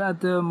mentioned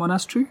at the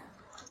monastery?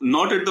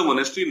 Not at the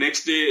monastery.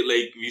 Next day,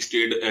 we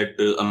stayed at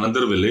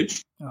another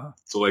village.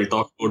 So I'll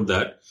talk about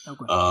that.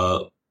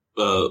 Okay.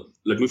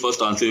 Let me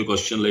first answer your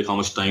question, how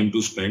much time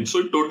to spend. So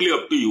it's totally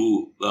up to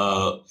you.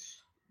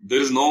 There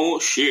is no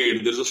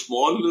shade. There's a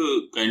small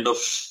kind of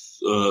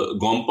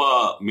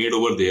gompa made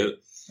over there.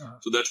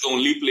 So that's the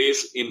only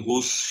place in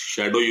whose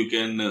shadow you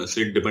can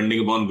sit, depending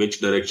upon which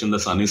direction the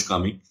sun is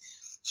coming.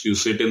 So you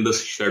sit in the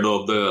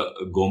shadow of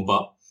the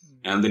gompa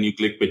and then you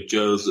click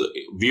pictures.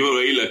 We were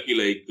very lucky,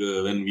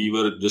 when we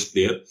were just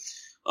there,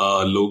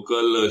 a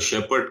local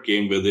shepherd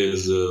came with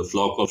his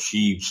flock of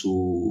sheep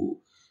who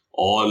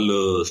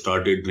all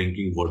started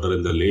drinking water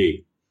in the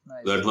lake.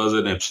 Nice. That was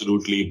an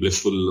absolutely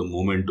blissful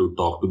moment to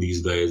talk to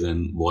these guys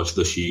and watch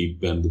the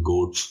sheep and the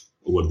goats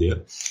over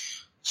there.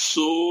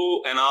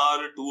 So an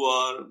hour, 2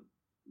 hours,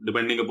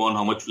 depending upon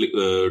how much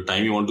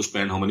time you want to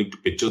spend, how many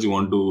pictures you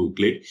want to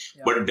click.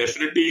 Yeah. But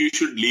definitely you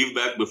should leave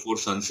back before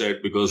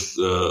sunset because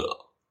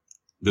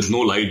there's no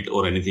light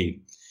or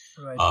anything.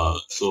 Right.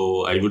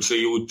 So I would say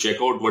you would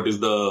check out what is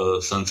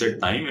the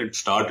sunset time and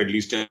start at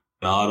least an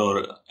hour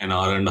or an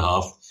hour and a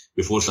half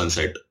before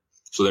sunset,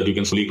 so that you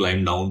can slowly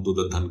climb down to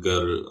the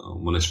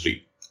Dhankar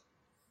monastery.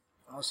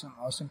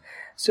 Awesome.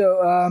 So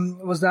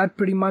was that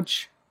pretty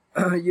much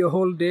your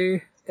whole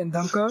day in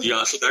Dhankar?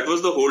 Yeah, so that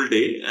was the whole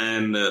day.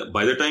 And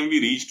by the time we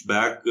reached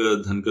back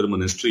Dhankar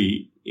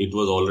Monastery, it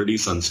was already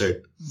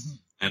sunset. Mm-hmm.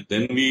 And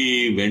then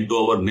we went to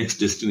our next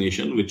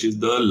destination, which is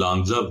the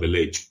Langza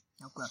village.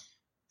 Okay.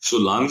 So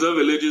Langza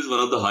village is one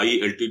of the high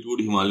altitude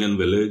Himalayan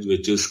village,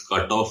 which is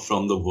cut off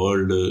from the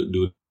world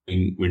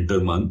during winter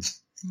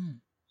months.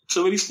 It's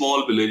a very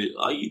small village.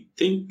 I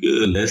think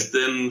less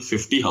than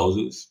 50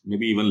 houses,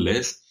 maybe even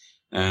less.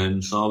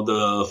 And some of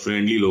the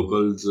friendly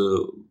locals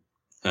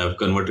have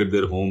converted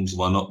their homes,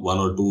 one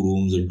or two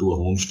rooms into a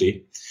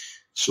homestay.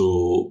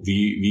 So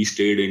we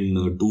stayed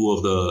in two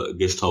of the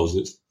guest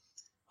houses.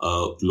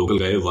 Local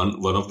guy,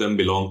 one of them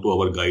belonged to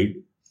our guide.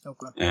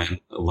 Okay. And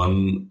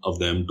one of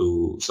them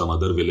to some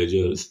other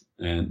villagers.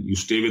 And you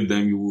stay with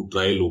them, you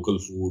try local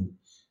food,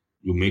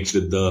 you mix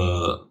with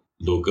the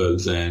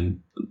locals.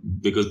 And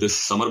because this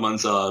summer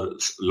months a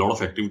lot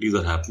of activities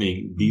are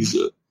happening. These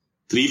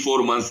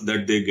 3-4 months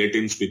that they get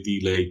in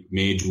Spiti, like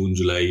May, June,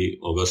 July,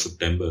 August,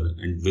 September,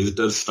 and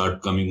visitors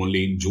start coming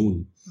only in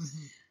June.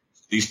 Mm-hmm.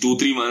 These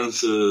 2-3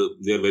 months,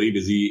 they are very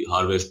busy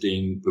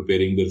harvesting,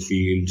 preparing their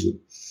fields,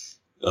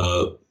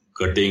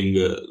 cutting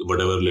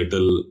whatever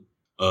little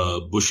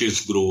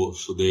bushes grow.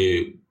 So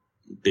they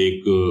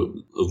take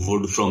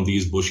wood from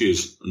these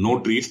bushes, no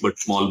trees, but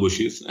small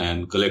bushes,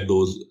 and collect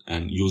those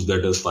and use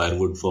that as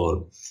firewood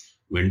for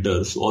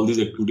winter. So all these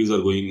activities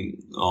are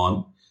going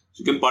on.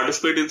 So you can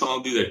participate in some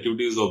of these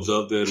activities,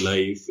 observe their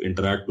life,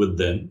 interact with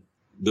them.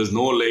 There's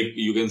no like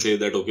you can say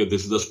that, okay,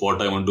 this is the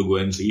spot I want to go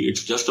and see.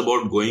 It's just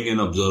about going and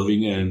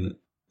observing and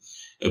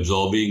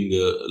absorbing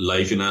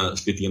life in a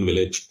Spitian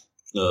village,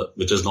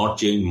 which has not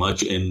changed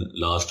much in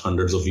last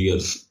hundreds of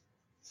years.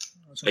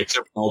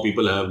 Except now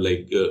people have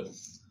like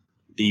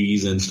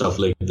TVs and stuff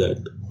like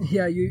that.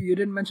 Yeah, you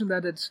didn't mention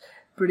that it's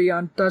pretty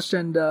untouched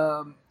and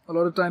a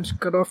lot of times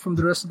cut off from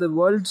the rest of the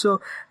world. So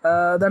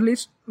that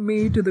leads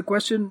me to the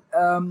question,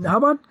 how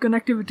about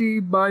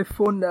connectivity by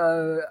phone?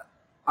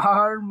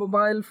 Are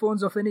mobile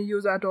phones of any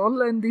use at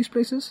all in these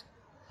places?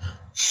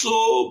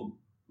 So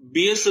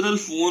BSNL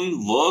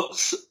phone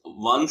works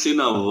once in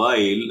a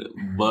while,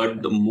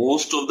 but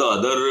most of the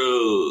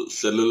other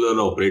cellular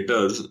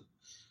operators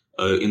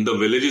in the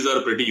villages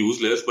are pretty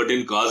useless, but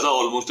in Kaza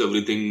almost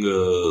everything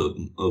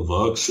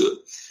works.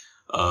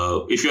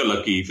 If you're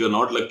lucky. If you're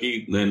not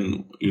lucky,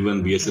 then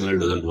even BSNL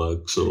doesn't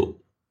work. So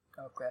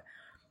okay.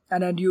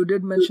 And you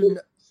did mention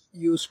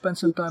you spent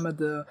some time at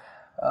the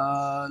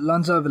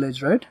Lanza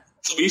village, right?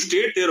 So we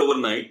stayed there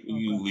overnight.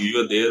 Okay. We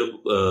were there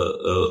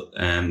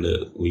and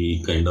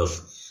we kind of...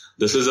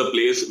 This is a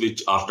place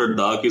which after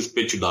dark is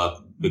pitch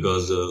dark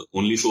because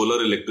only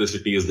solar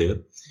electricity is there.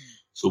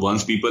 So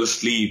once people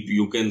sleep,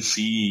 you can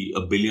see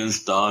 1 billion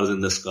stars in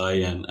the sky.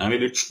 And I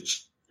mean,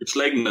 it's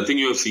like nothing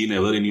you have seen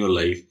ever in your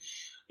life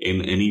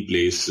in any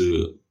place,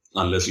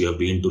 unless you have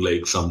been to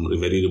like some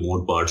very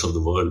remote parts of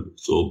the world.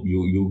 So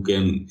you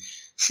can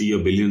see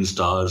 1 billion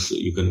stars.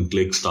 You can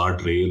click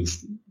start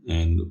rails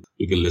and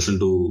you can listen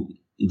to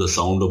the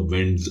sound of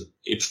winds.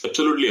 It's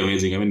absolutely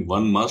amazing. I mean,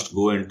 one must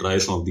go and try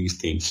some of these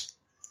things.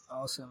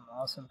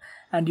 Awesome.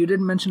 And you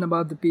did mention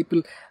about the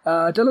people.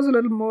 Tell us a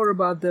little more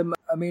about them.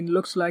 I mean,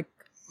 looks like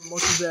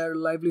most of their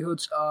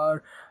livelihoods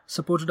are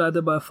supported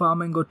either by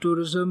farming or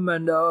tourism.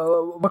 And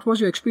what was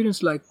your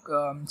experience like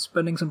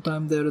spending some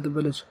time there at the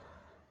village?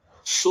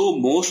 So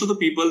most of the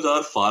people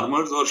are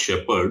farmers or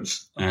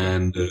shepherds,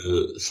 and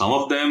some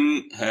of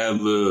them have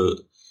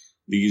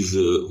these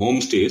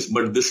homestays.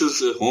 But this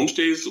is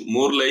homestays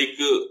more like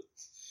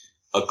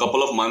a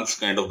couple of months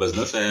kind of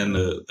business, and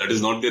that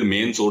is not their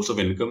main source of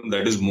income.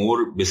 That is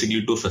more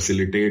basically to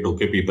facilitate,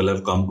 okay, people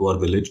have come to our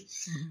village.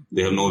 Mm-hmm.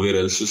 They have nowhere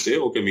else to stay.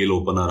 Okay, we'll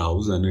open our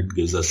house and it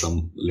gives us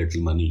some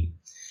little money.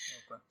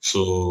 Okay.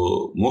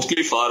 So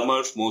mostly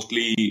farmers,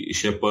 mostly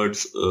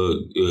shepherds,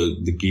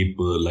 they keep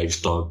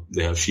livestock.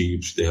 They have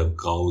sheep, they have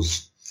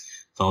cows.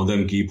 Some of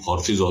them keep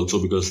horses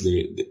also because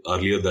they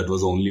earlier that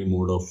was the only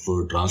mode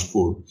of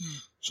transport.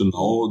 Mm. So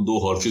now though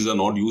horses are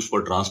not used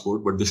for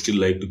transport, but they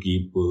still like to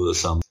keep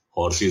some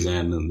horses,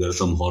 and there are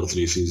some horse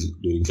races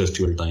during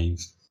festival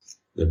times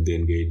that they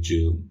engage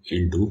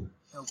into.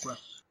 Okay.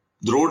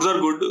 The roads are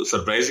good.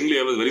 Surprisingly,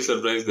 I was very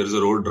surprised. There is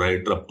a road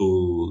right up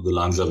to the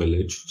Langza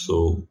village,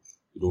 so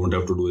you don't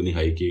have to do any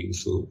hiking.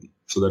 So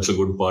that's a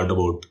good part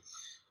about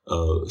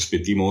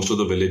Spiti. Most of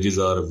the villages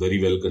are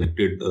very well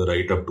connected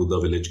right up to the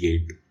village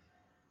gate.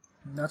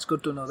 That's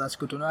good to know.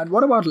 And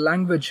what about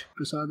language,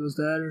 Prasad? Was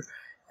there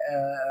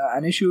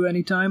an issue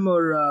any time,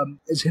 or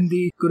is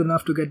Hindi good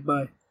enough to get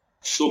by?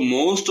 So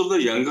most of the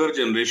younger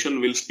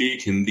generation will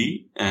speak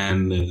Hindi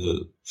and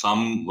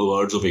some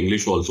words of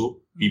English also.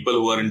 People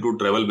who are into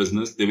travel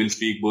business, they will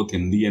speak both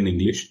Hindi and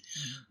English.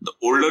 Mm-hmm. The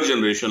older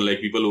generation,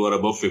 like people who are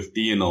above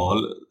 50 and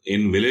all,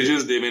 in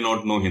villages, they may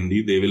not know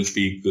Hindi. They will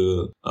speak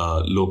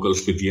local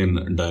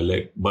Spitian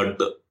dialect.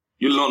 But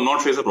you'll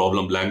not face a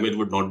problem. Language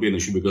would not be an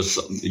issue because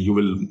you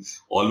will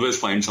always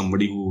find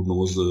somebody who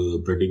knows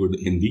pretty good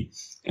Hindi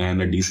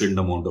and a decent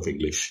amount of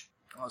English.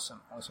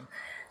 Awesome.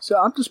 So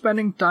after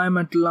spending time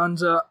at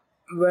Lanza,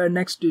 where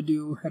next did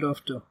you head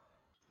off to?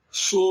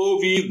 So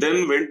we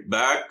then went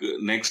back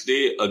next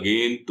day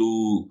again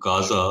to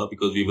Kaza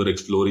because we were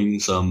exploring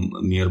some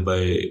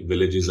nearby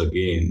villages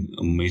again,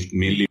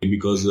 mainly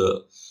because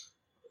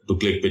to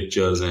click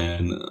pictures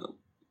and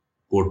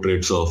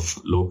portraits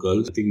of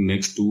locals. I think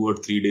next 2 or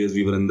 3 days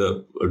we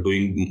were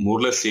doing more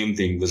or less same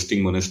thing,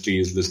 visiting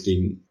monasteries,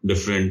 visiting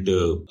different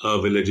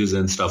villages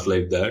and stuff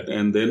like that.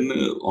 And then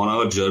on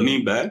our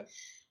journey back,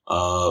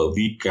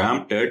 we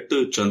camped at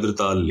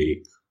Chandratal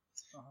Lake.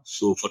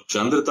 So for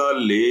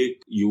Chandratal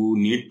Lake, you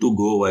need to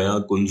go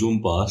via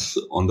Kunjum Pass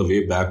on the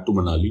way back to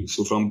Manali.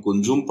 So from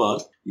Kunjum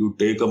Pass, you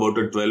take about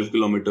a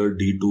 12-kilometer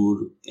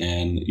detour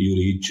and you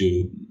reach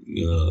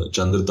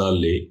Chandratal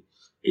Lake.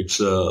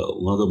 It's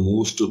one of the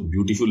most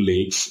beautiful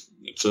lakes.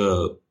 It's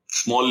a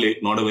small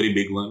lake, not a very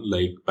big one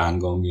like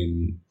Pangong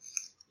in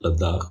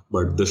Ladakh.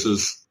 But this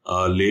is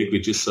a lake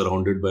which is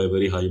surrounded by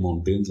very high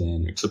mountains,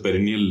 and it's a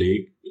perennial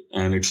lake.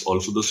 And it's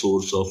also the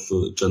source of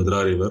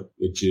Chandra River,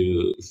 which,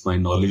 if my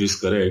knowledge is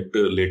correct,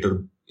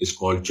 later is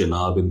called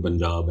Chenab in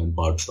Punjab and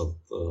parts of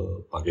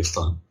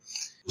Pakistan.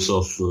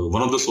 So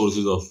one of the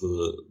sources of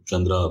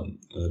Chandra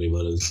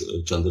River is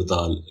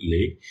Chandratal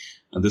Lake.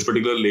 And this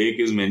particular lake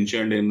is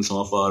mentioned in some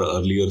of our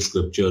earlier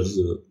scriptures,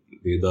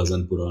 Vedas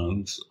and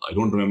Purans. I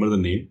don't remember the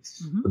name,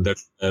 but that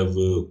I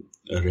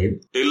have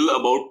read. Till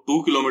about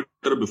 2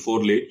 kilometers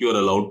before lake, you are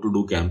allowed to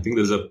do camping.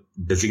 There's a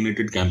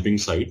designated camping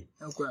site.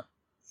 Okay.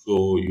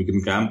 So you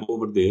can camp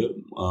over there.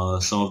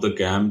 Some of the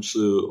camps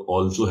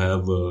also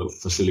have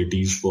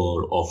facilities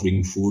for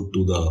offering food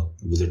to the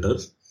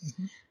visitors.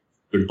 Mm-hmm.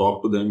 You can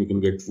talk to them, you can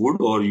get food,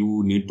 or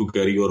you need to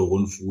carry your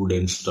own food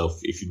and stuff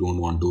if you don't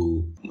want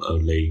to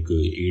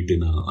eat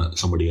in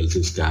somebody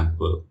else's camp.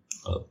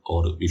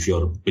 Or if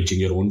you're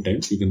pitching your own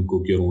tents, you can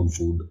cook your own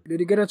food.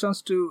 Did you get a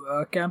chance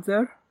to camp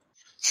there?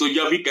 So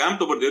yeah, we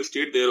camped over there,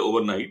 stayed there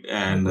overnight,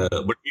 and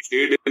but we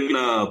stayed in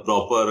a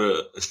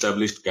proper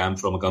established camp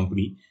from a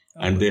company.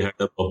 And they had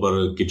a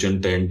proper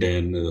kitchen tent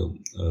and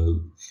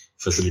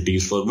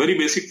facilities for very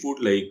basic food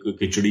like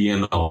khichdi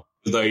and all.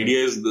 The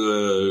idea is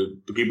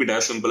to keep it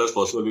as simple as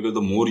possible, because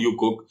the more you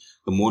cook,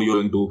 the more you're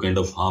going to kind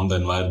of harm the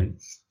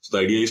environment. So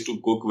the idea is to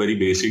cook very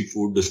basic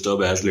food,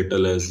 disturb as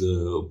little as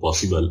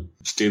possible.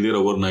 Stay there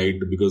overnight,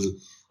 because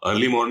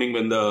early morning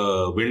when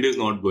the wind is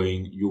not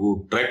blowing,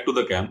 you trek to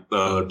the camp,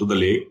 to the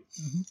lake,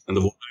 and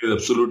the water is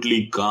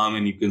absolutely calm,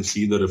 and you can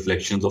see the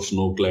reflections of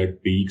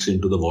snow-clad peaks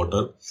into the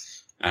water.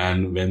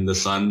 And when the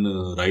sun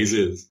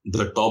rises,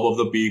 the top of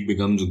the peak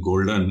becomes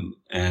golden.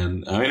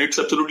 And I mean, it's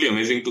absolutely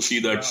amazing to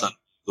see that sun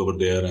over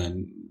there.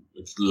 And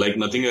it's like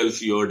nothing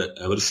else you had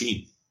ever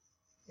seen.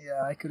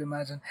 Yeah, I could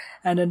imagine.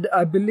 And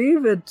I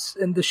believe it's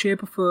in the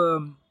shape of a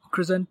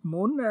crescent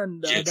moon.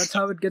 And yes, that's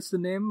how it gets the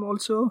name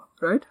also,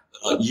 right?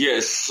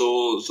 Yes.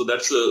 So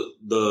that's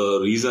the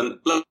reason.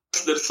 Plus,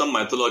 there's some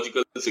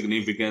mythological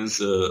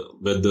significance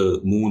with the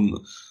moon,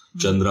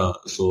 Chandra.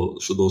 So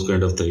those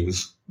kind of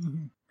things.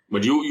 Mm-hmm.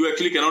 But you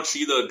actually cannot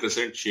see the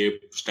crescent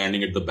shape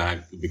standing at the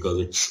back because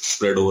it's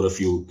spread over a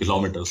few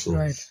kilometers. So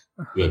right.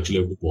 You actually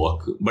have to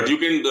walk. But you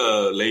can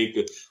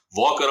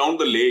walk around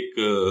the lake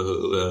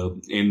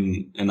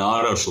in an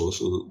hour or so.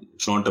 So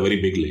it's not a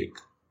very big lake.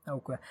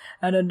 Okay.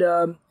 And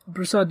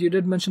Prasad, you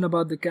did mention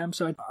about the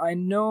campsite. I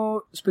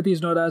know Spiti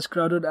is not as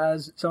crowded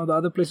as some of the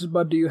other places,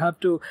 but do you have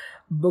to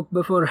book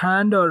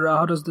beforehand, or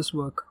how does this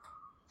work?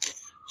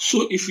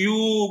 So if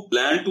you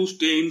plan to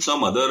stay in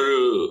some other...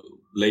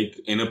 like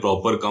in a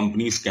proper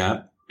company's camp,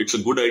 it's a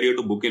good idea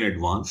to book in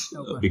advance.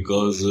 Okay.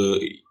 Because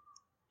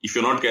if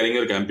you're not carrying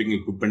your camping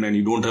equipment and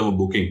you don't have a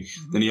booking,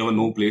 then you have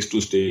no place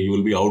to stay. You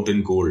will be out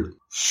in cold.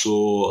 So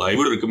I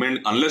would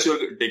recommend, unless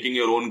you're taking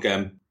your own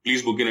camp,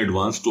 please book in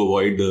advance to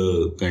avoid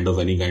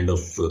any kind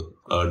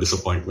of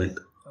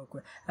disappointment.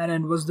 Okay.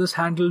 And was this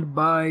handled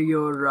by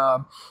your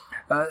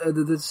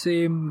the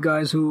same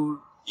guys who...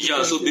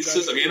 Yeah, so this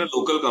is again a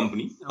local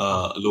company,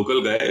 local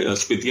guy, a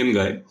Spitian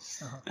guy,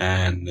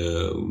 and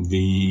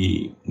we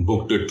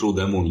booked it through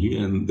them only,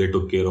 and they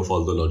took care of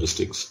all the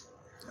logistics.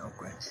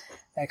 Okay,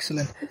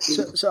 excellent.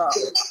 So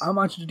how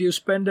much did you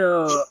spend a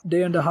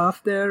day and a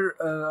half there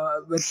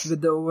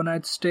with the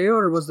overnight stay,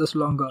 or was this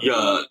longer?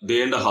 Yeah,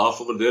 day and a half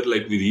over there.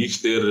 Like we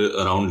reached there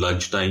around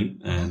lunchtime,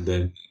 and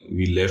then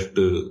we left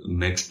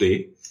next day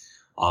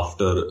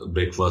after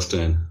breakfast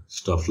and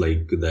stuff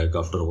like that.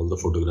 After all the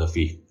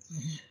photography.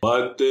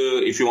 But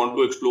if you want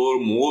to explore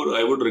more,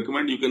 I would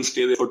recommend you can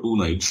stay there for 2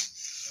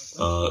 nights.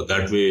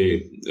 That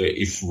way,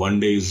 if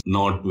one day is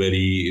not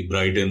very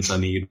bright and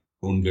sunny, you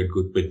don't get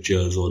good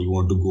pictures, or you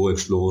want to go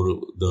explore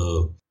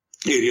the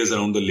areas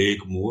around the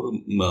lake more,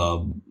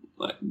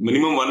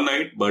 minimum 1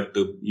 night, but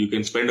you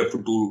can spend up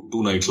to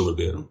two nights over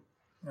there.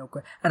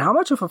 Okay. And how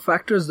much of a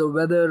factor is the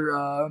weather,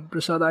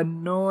 Prasad? I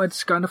know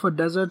it's kind of a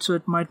desert, so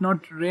it might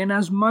not rain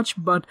as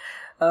much, but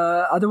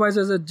otherwise,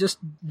 is it just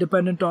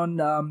dependent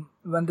on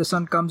when the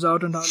sun comes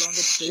out and how long it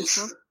stays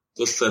for?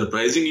 So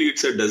surprisingly,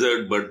 it's a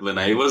desert, but when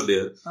I was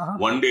there,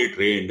 one day it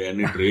rained,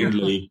 and it rained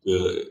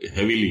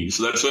heavily.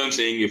 So that's why I'm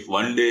saying if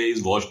one day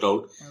is washed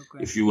out,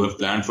 if you have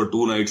planned for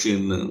 2 nights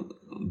in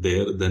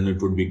there, then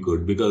it would be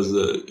good, because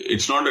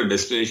it's not a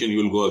destination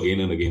you will go again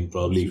and again.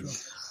 Probably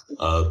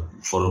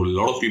for a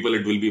lot of people,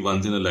 it will be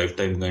once in a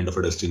lifetime kind of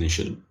a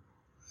destination.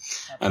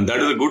 And that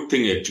is a good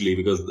thing actually,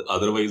 because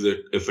otherwise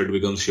if it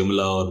becomes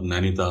Shimla or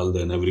Nainital,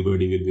 then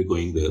everybody will be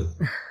going there.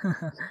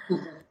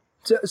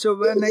 So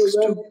where next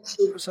to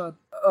Prasad?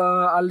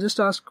 I'll just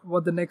ask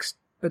what the next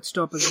pit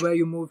stop is, where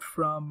you moved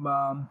from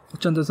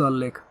Chandratal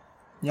Lake.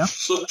 Yeah.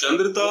 So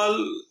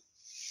Chandratal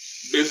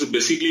is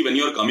basically, when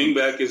you're coming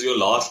back, is your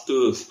last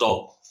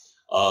stop.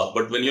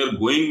 But when you're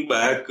going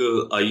back,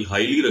 I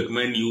highly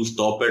recommend you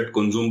stop at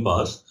Kunzum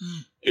Pass.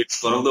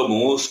 It's one of the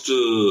most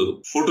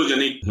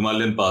photogenic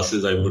Himalayan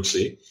passes, I would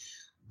say.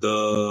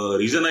 The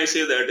reason I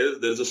say that is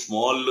there's a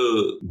small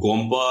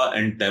gompa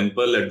and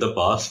temple at the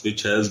pass,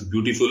 which has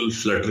beautiful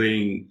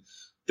fluttering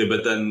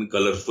Tibetan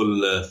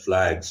colorful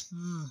flags.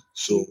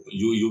 So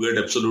you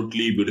get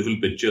absolutely beautiful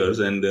pictures,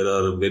 and there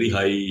are very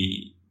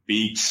high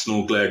peaks,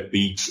 snow-clad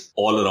peaks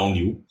all around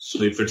you.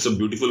 So if it's a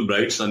beautiful,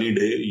 bright, sunny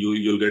day,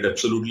 you'll get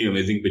absolutely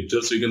amazing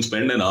pictures. So you can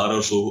spend an hour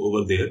or so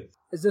over there.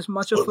 Is this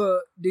much of a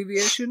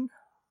deviation?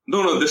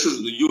 No,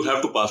 you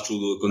have to pass through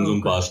the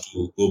Kunzum Pass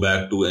to go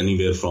back to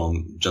anywhere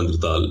from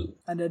Chandratal.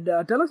 And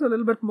then tell us a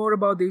little bit more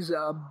about these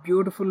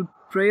beautiful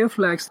prayer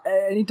flags.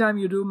 Anytime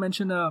you do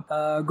mention a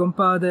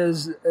Gompa,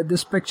 there's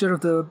this picture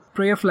of the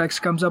prayer flags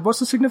comes up. What's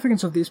the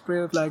significance of these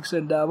prayer flags,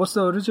 and what's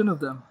the origin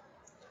of them?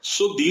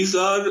 So these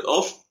are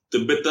of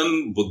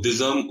Tibetan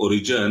Buddhism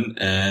origin,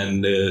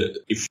 and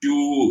if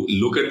you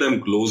look at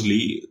them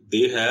closely,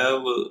 they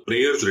have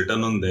prayers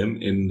written on them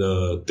in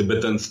the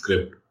Tibetan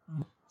script.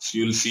 So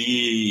you'll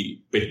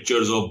see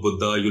pictures of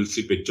Buddha, you'll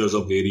see pictures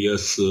of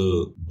various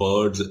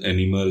birds,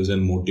 animals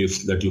and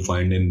motifs that you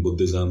find in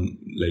Buddhism.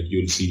 Like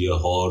you'll see a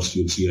horse,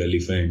 you'll see an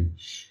elephant,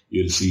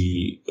 you'll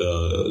see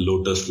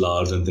lotus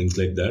flowers and things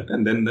like that.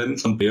 And then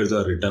some prayers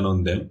are written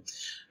on them.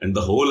 And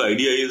the whole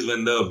idea is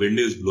when the wind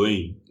is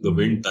blowing, the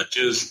wind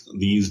touches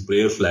these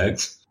prayer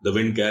flags, the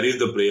wind carries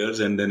the prayers,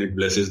 and then it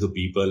blesses the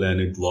people, and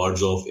it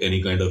wards off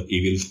any kind of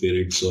evil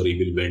spirits or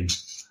evil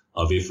winds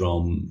away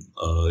from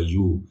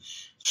you.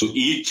 So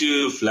each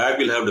flag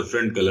will have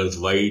different colors: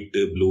 white,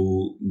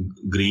 blue,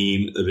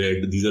 green,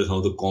 red. These are some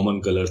of the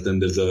common colors. Then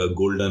there's a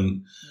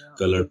golden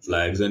colored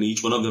flags, and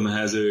each one of them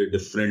has a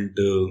different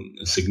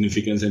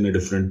significance and a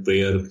different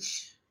prayer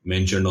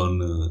mentioned on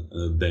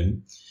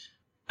them.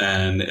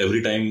 And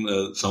every time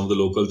some of the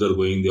locals are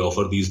going, they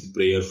offer these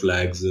prayer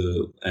flags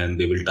and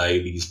they will tie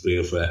these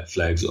prayer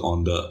flags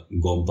on the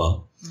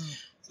Gompa.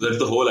 So that's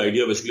the whole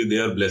idea. Basically, they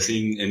are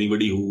blessing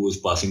anybody who is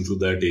passing through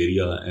that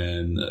area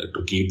and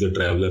to keep the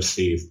travelers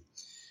safe.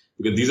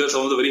 Because these are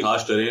some of the very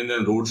harsh terrain,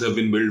 and roads have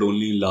been built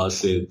only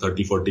last, say,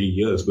 30, 40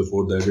 years.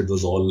 Before that, it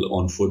was all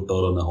on foot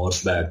or on a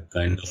horseback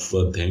kind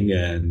of thing.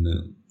 And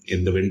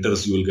in the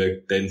winters, you will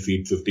get 10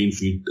 feet, 15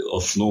 feet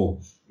of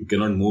snow. You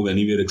cannot move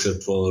anywhere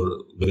except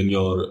for within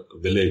your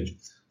village.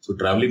 So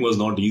traveling was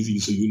not easy.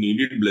 So you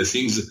needed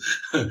blessings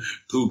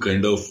to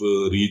kind of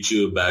reach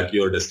back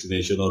your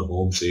destination or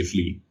home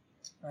safely.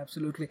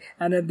 Absolutely.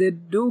 And they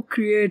do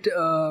create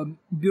a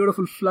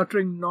beautiful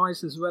fluttering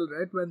noise as well,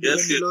 right? When the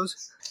wind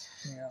blows.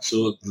 Yeah.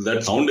 So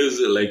that sound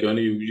is like when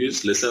you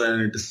just listen,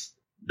 and it is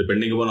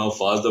depending upon how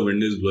fast the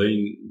wind is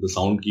blowing, the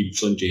sound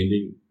keeps on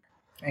changing.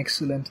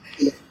 Excellent.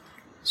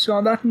 So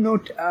on that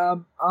note,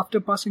 after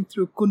passing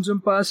through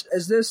Kunzum Pass,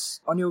 is this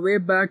on your way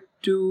back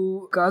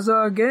to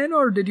Kaza again,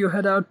 or did you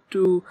head out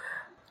to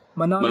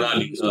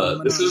Manali?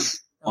 Manali. This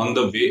is on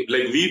the way,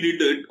 like we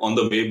did it on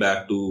the way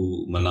back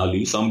to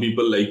Manali. Some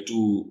people like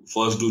to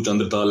first do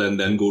Chandratal and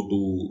then go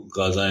to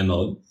Kaza and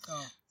all.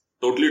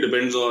 Totally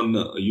depends on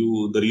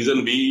you. The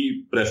reason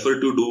we prefer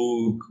to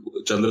do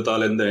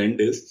Chandratal in the end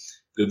is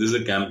because this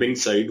is a camping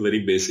site,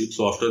 very basic.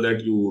 So after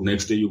that,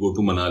 next day you go to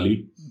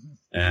Manali.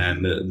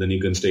 And then you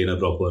can stay in a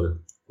proper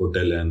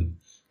hotel and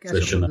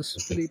freshen up.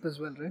 Sleep as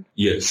well, right?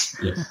 Yes.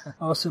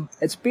 Awesome.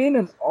 It's been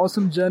an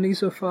awesome journey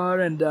so far,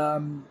 and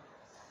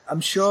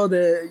I'm sure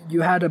that you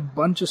had a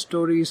bunch of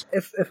stories.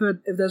 If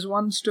there's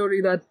one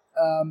story that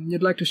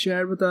you'd like to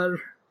share with our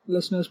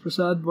listeners,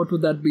 Prasad, what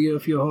would that be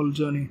of your whole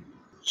journey?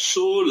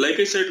 So, like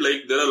I said,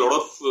 there are a lot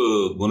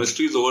of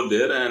monasteries over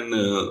there,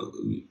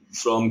 and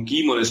from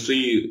Key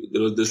Monastery,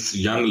 there was this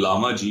young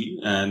Lama ji,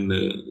 and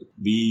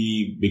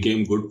we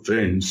became good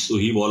friends. So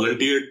he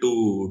volunteered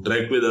to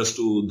trek with us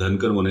to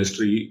Dhankar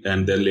Monastery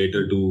and then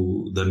later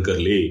to Dhankar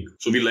Lake.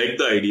 So we liked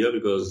the idea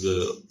because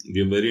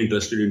we are very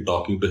interested in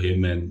talking to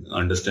him and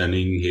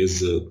understanding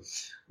his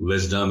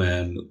wisdom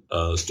and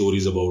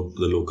stories about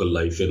the local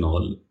life and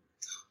all.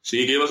 So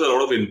he gave us a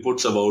lot of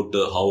inputs about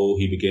how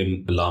he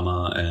became a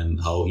Lama and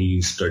how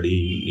he's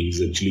studying.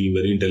 He's actually a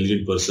very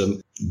intelligent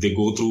person. They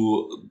go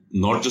through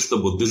not just the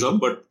Buddhism,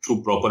 but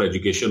through proper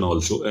education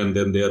also. And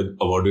then they are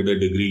awarded a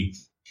degree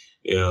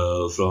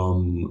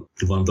from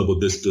one of the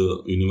Buddhist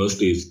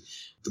universities.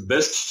 The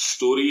best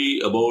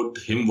story about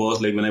him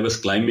was when I was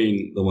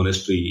climbing the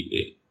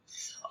monastery,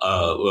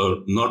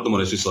 not the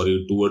monastery,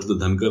 sorry, towards the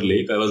Dhankar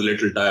Lake. I was a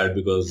little tired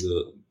because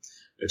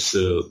it's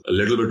a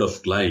little bit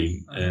of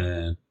climb,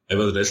 and I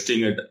was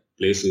resting at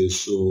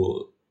places.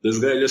 So This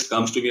guy just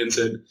comes to me and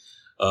said,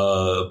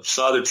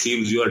 Prasad, it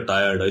seems you are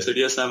tired. I said,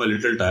 yes, I'm a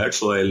little tired,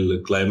 so I'll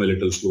climb a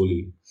little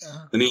slowly.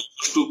 Then he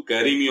wants to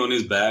carry me on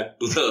his back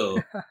to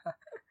the...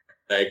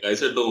 Like I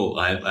said, no,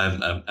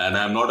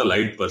 I'm not a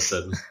light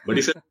person. But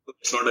he said,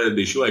 it's not an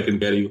issue, I can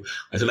carry you.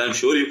 I said, I'm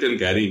sure you can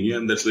carry me,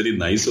 and that's very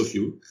nice of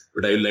you.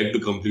 But I like to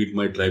complete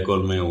my trek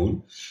on my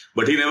own.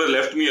 But he never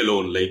left me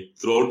alone. Like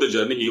throughout the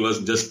journey, he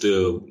was just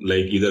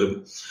like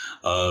either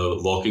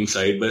walking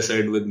side by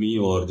side with me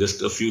or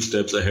just a few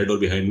steps ahead or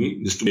behind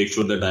me, just to make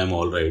sure that I'm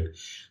all right.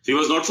 So he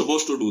was not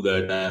supposed to do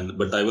that,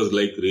 but I was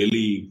like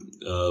really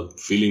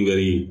feeling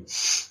very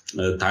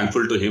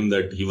thankful to him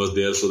that he was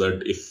there, so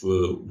that if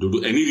due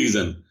to any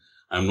reason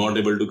I'm not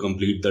able to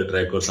complete the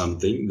trek or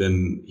something,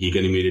 then he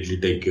can immediately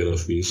take care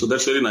of me. So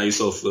that's very nice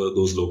of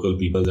those local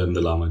people and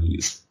the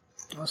Lamajis.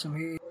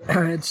 Awesome.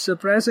 It's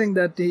surprising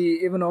that he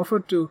even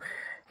offered to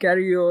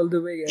carry you all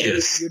the way.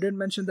 Yes. You did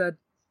mention that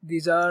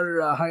these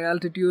are high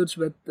altitudes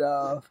with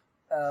a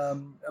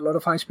lot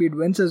of high-speed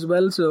winds as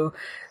well. So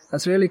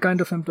that's really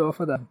kind of him to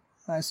offer that.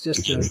 Nice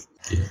gesture. Yes.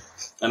 Yeah.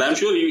 And I'm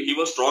sure he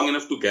was strong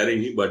enough to carry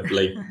me, but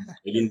like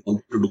I didn't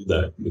want to do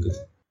that because.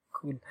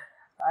 Cool.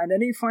 And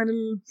any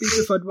final piece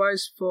of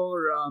advice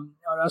for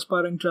our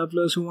aspiring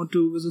travelers who want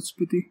to visit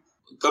Spiti?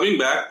 Coming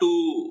back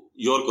to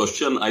your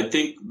question, I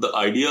think the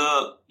idea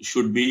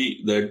should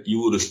be that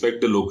you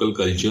respect the local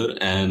culture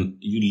and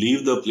you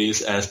leave the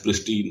place as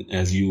pristine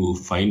as you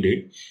find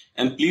it.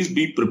 And please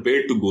be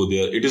prepared to go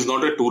there. It is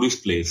not a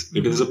tourist place. Mm-hmm.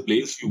 It is a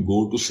place you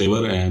go to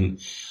savor and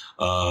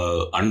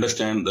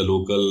understand the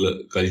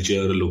local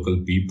culture,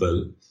 local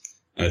people,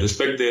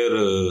 respect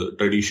their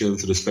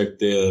traditions, respect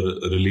their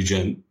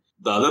religion.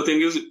 The other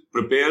thing is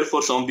prepare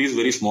for some of these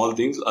very small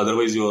things.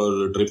 Otherwise,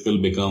 your trip will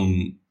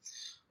become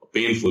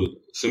painful.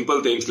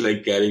 Simple things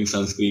like carrying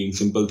sunscreen,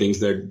 simple things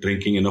that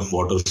drinking enough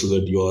water so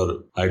that you are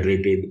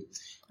hydrated,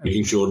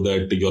 making sure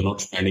that you're not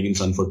standing in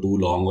sun for too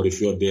long, or if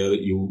you're there,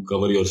 you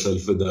cover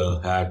yourself with a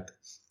hat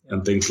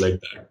and things like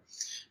that.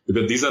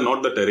 Because these are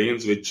not the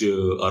terrains which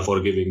are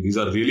forgiving. These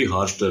are really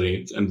harsh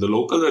terrains and the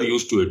locals are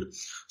used to it.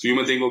 So you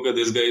may think, okay,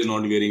 this guy is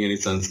not wearing any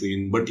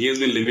sunscreen, but he has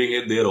been living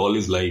it there all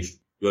his life.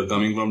 You are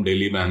coming from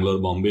Delhi, Bangalore,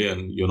 Bombay,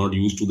 and you're not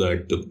used to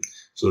that.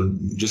 So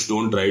just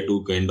don't try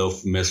to kind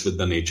of mess with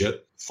the nature.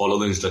 Follow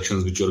the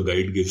instructions which your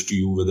guide gives to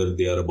you, whether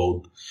they are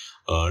about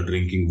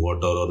drinking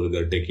water or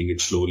whether taking it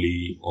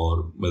slowly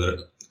or whether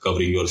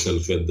covering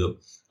yourself with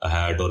a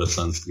hat or a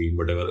sunscreen,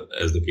 whatever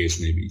as the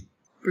case may be.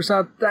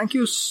 Prasad, thank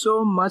you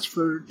so much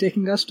for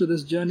taking us to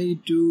this journey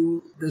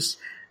to this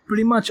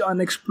pretty much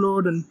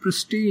unexplored and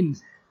pristine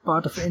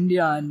part of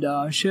India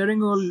and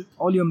sharing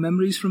all your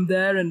memories from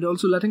there and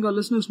also letting our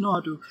listeners know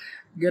how to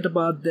get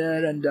about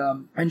there and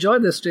enjoy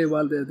their stay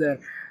while they're there.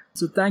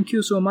 So thank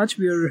you so much.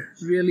 We are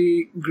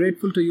really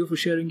grateful to you for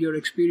sharing your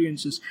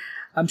experiences.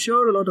 I'm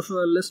sure a lot of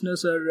our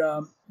listeners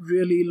are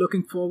really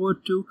looking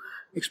forward to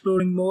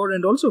exploring more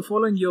and also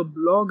following your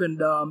blog and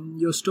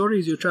your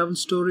stories, your travel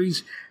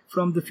stories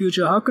from the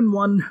future. How can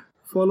one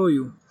follow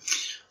you?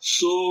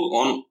 So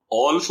on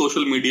all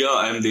social media,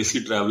 I am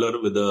Desi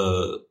Traveler with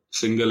a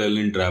single L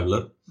in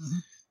Traveler. Mm-hmm.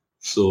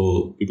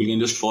 So people can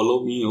just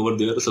follow me over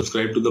there,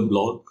 subscribe to the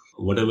blog,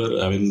 whatever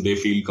they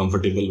feel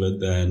comfortable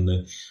with. And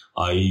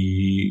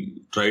I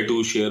try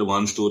to share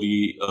one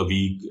story a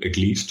week at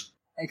least.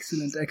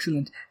 Excellent,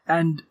 excellent.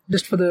 And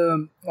just for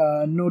the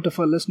note of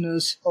our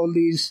listeners, all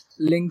these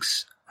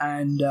links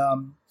and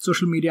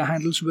social media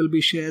handles will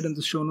be shared in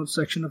the show notes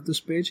section of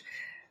this page.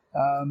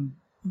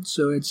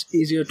 So it's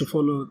easier to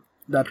follow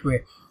that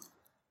way.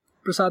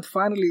 Prasad,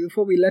 finally,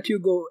 before we let you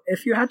go,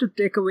 if you had to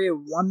take away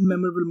one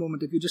memorable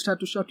moment, if you just had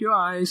to shut your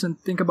eyes and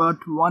think about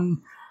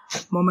one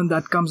moment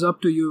that comes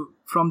up to you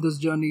from this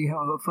journey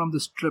or from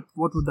this trip,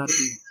 what would that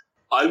be?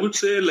 I would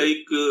say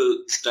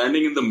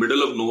standing in the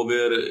middle of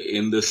nowhere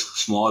in this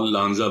small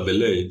Lanza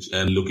village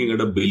and looking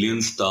at a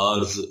billion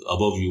stars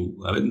above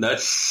you.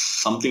 That's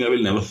something I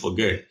will never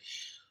forget.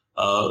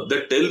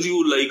 That tells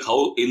you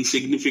how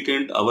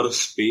insignificant our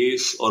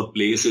space or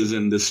place is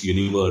in this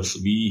universe.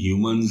 We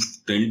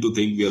humans tend to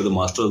think we are the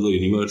master of the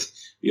universe.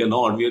 We are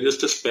not. We are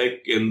just a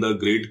speck in the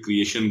great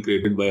creation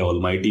created by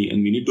Almighty,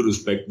 and we need to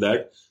respect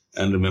that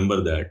and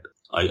remember that.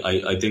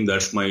 I think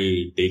that's my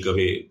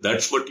takeaway.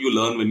 That's what you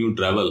learn when you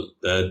travel,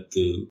 that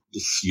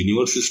this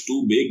universe is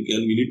too big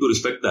and we need to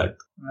respect that.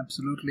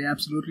 Absolutely,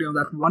 absolutely. On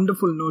that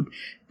wonderful note,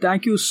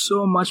 thank you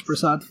so much,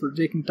 Prasad, for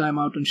taking time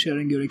out and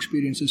sharing your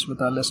experiences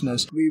with our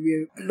listeners.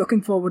 We're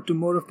looking forward to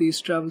more of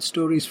these travel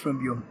stories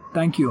from you.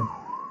 Thank you.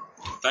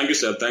 Thank you,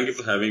 sir. Thank you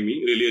for having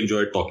me. Really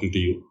enjoyed talking to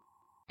you.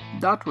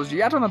 That was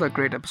yet another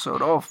great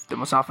episode of the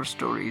Musafir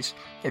Stories.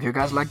 If you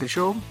guys like the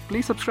show,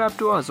 please subscribe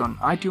to us on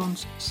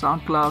iTunes,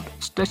 SoundCloud,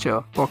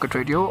 Stitcher, Pocket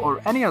Radio,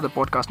 or any other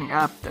podcasting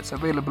app that's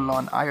available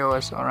on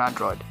iOS or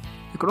Android.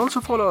 You can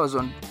also follow us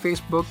on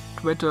Facebook,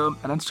 Twitter,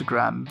 and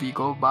Instagram. We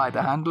go by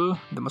the handle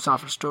The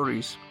Musafir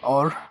Stories.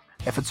 Or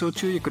If it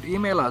suits you, you could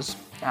email us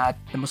at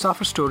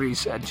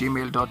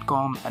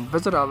themusafirstories@gmail.com and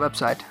visit our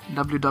website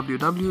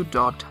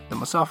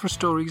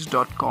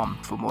www.themusafirstories.com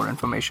for more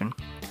information.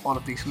 All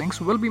of these links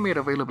will be made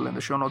available in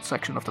the show notes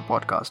section of the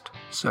podcast.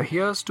 So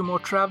here's to more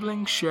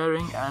traveling,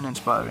 sharing, and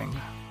inspiring.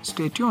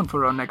 Stay tuned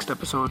for our next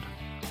episode.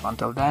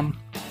 Until then,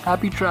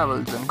 happy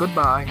travels and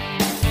goodbye.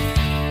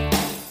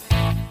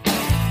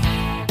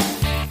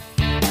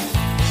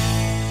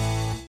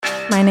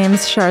 My name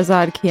is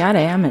Sharzad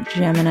Kiade. I'm a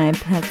Gemini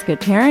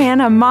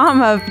pescatarian, a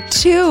mom of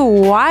 2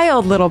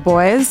 wild little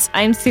boys.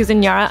 I'm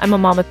Susan Yara. I'm a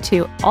mom of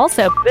 2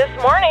 also. This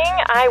morning,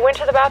 I went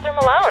to the bathroom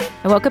alone.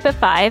 I woke up at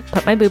 5,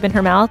 put my boob in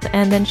her mouth,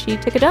 and then she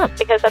took a dump.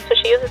 Because that's what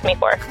she uses me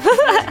for.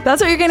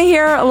 That's what you're going to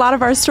hear. A lot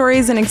of our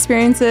stories and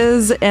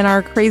experiences in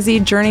our crazy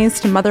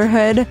journeys to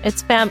motherhood.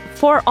 It's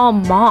for all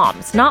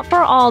moms, not for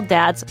all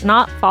dads,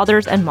 not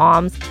fathers and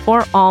moms,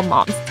 for all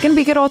moms. It's going to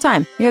be a good old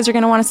time. You guys are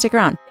going to want to stick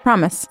around.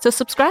 Promise. So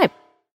subscribe.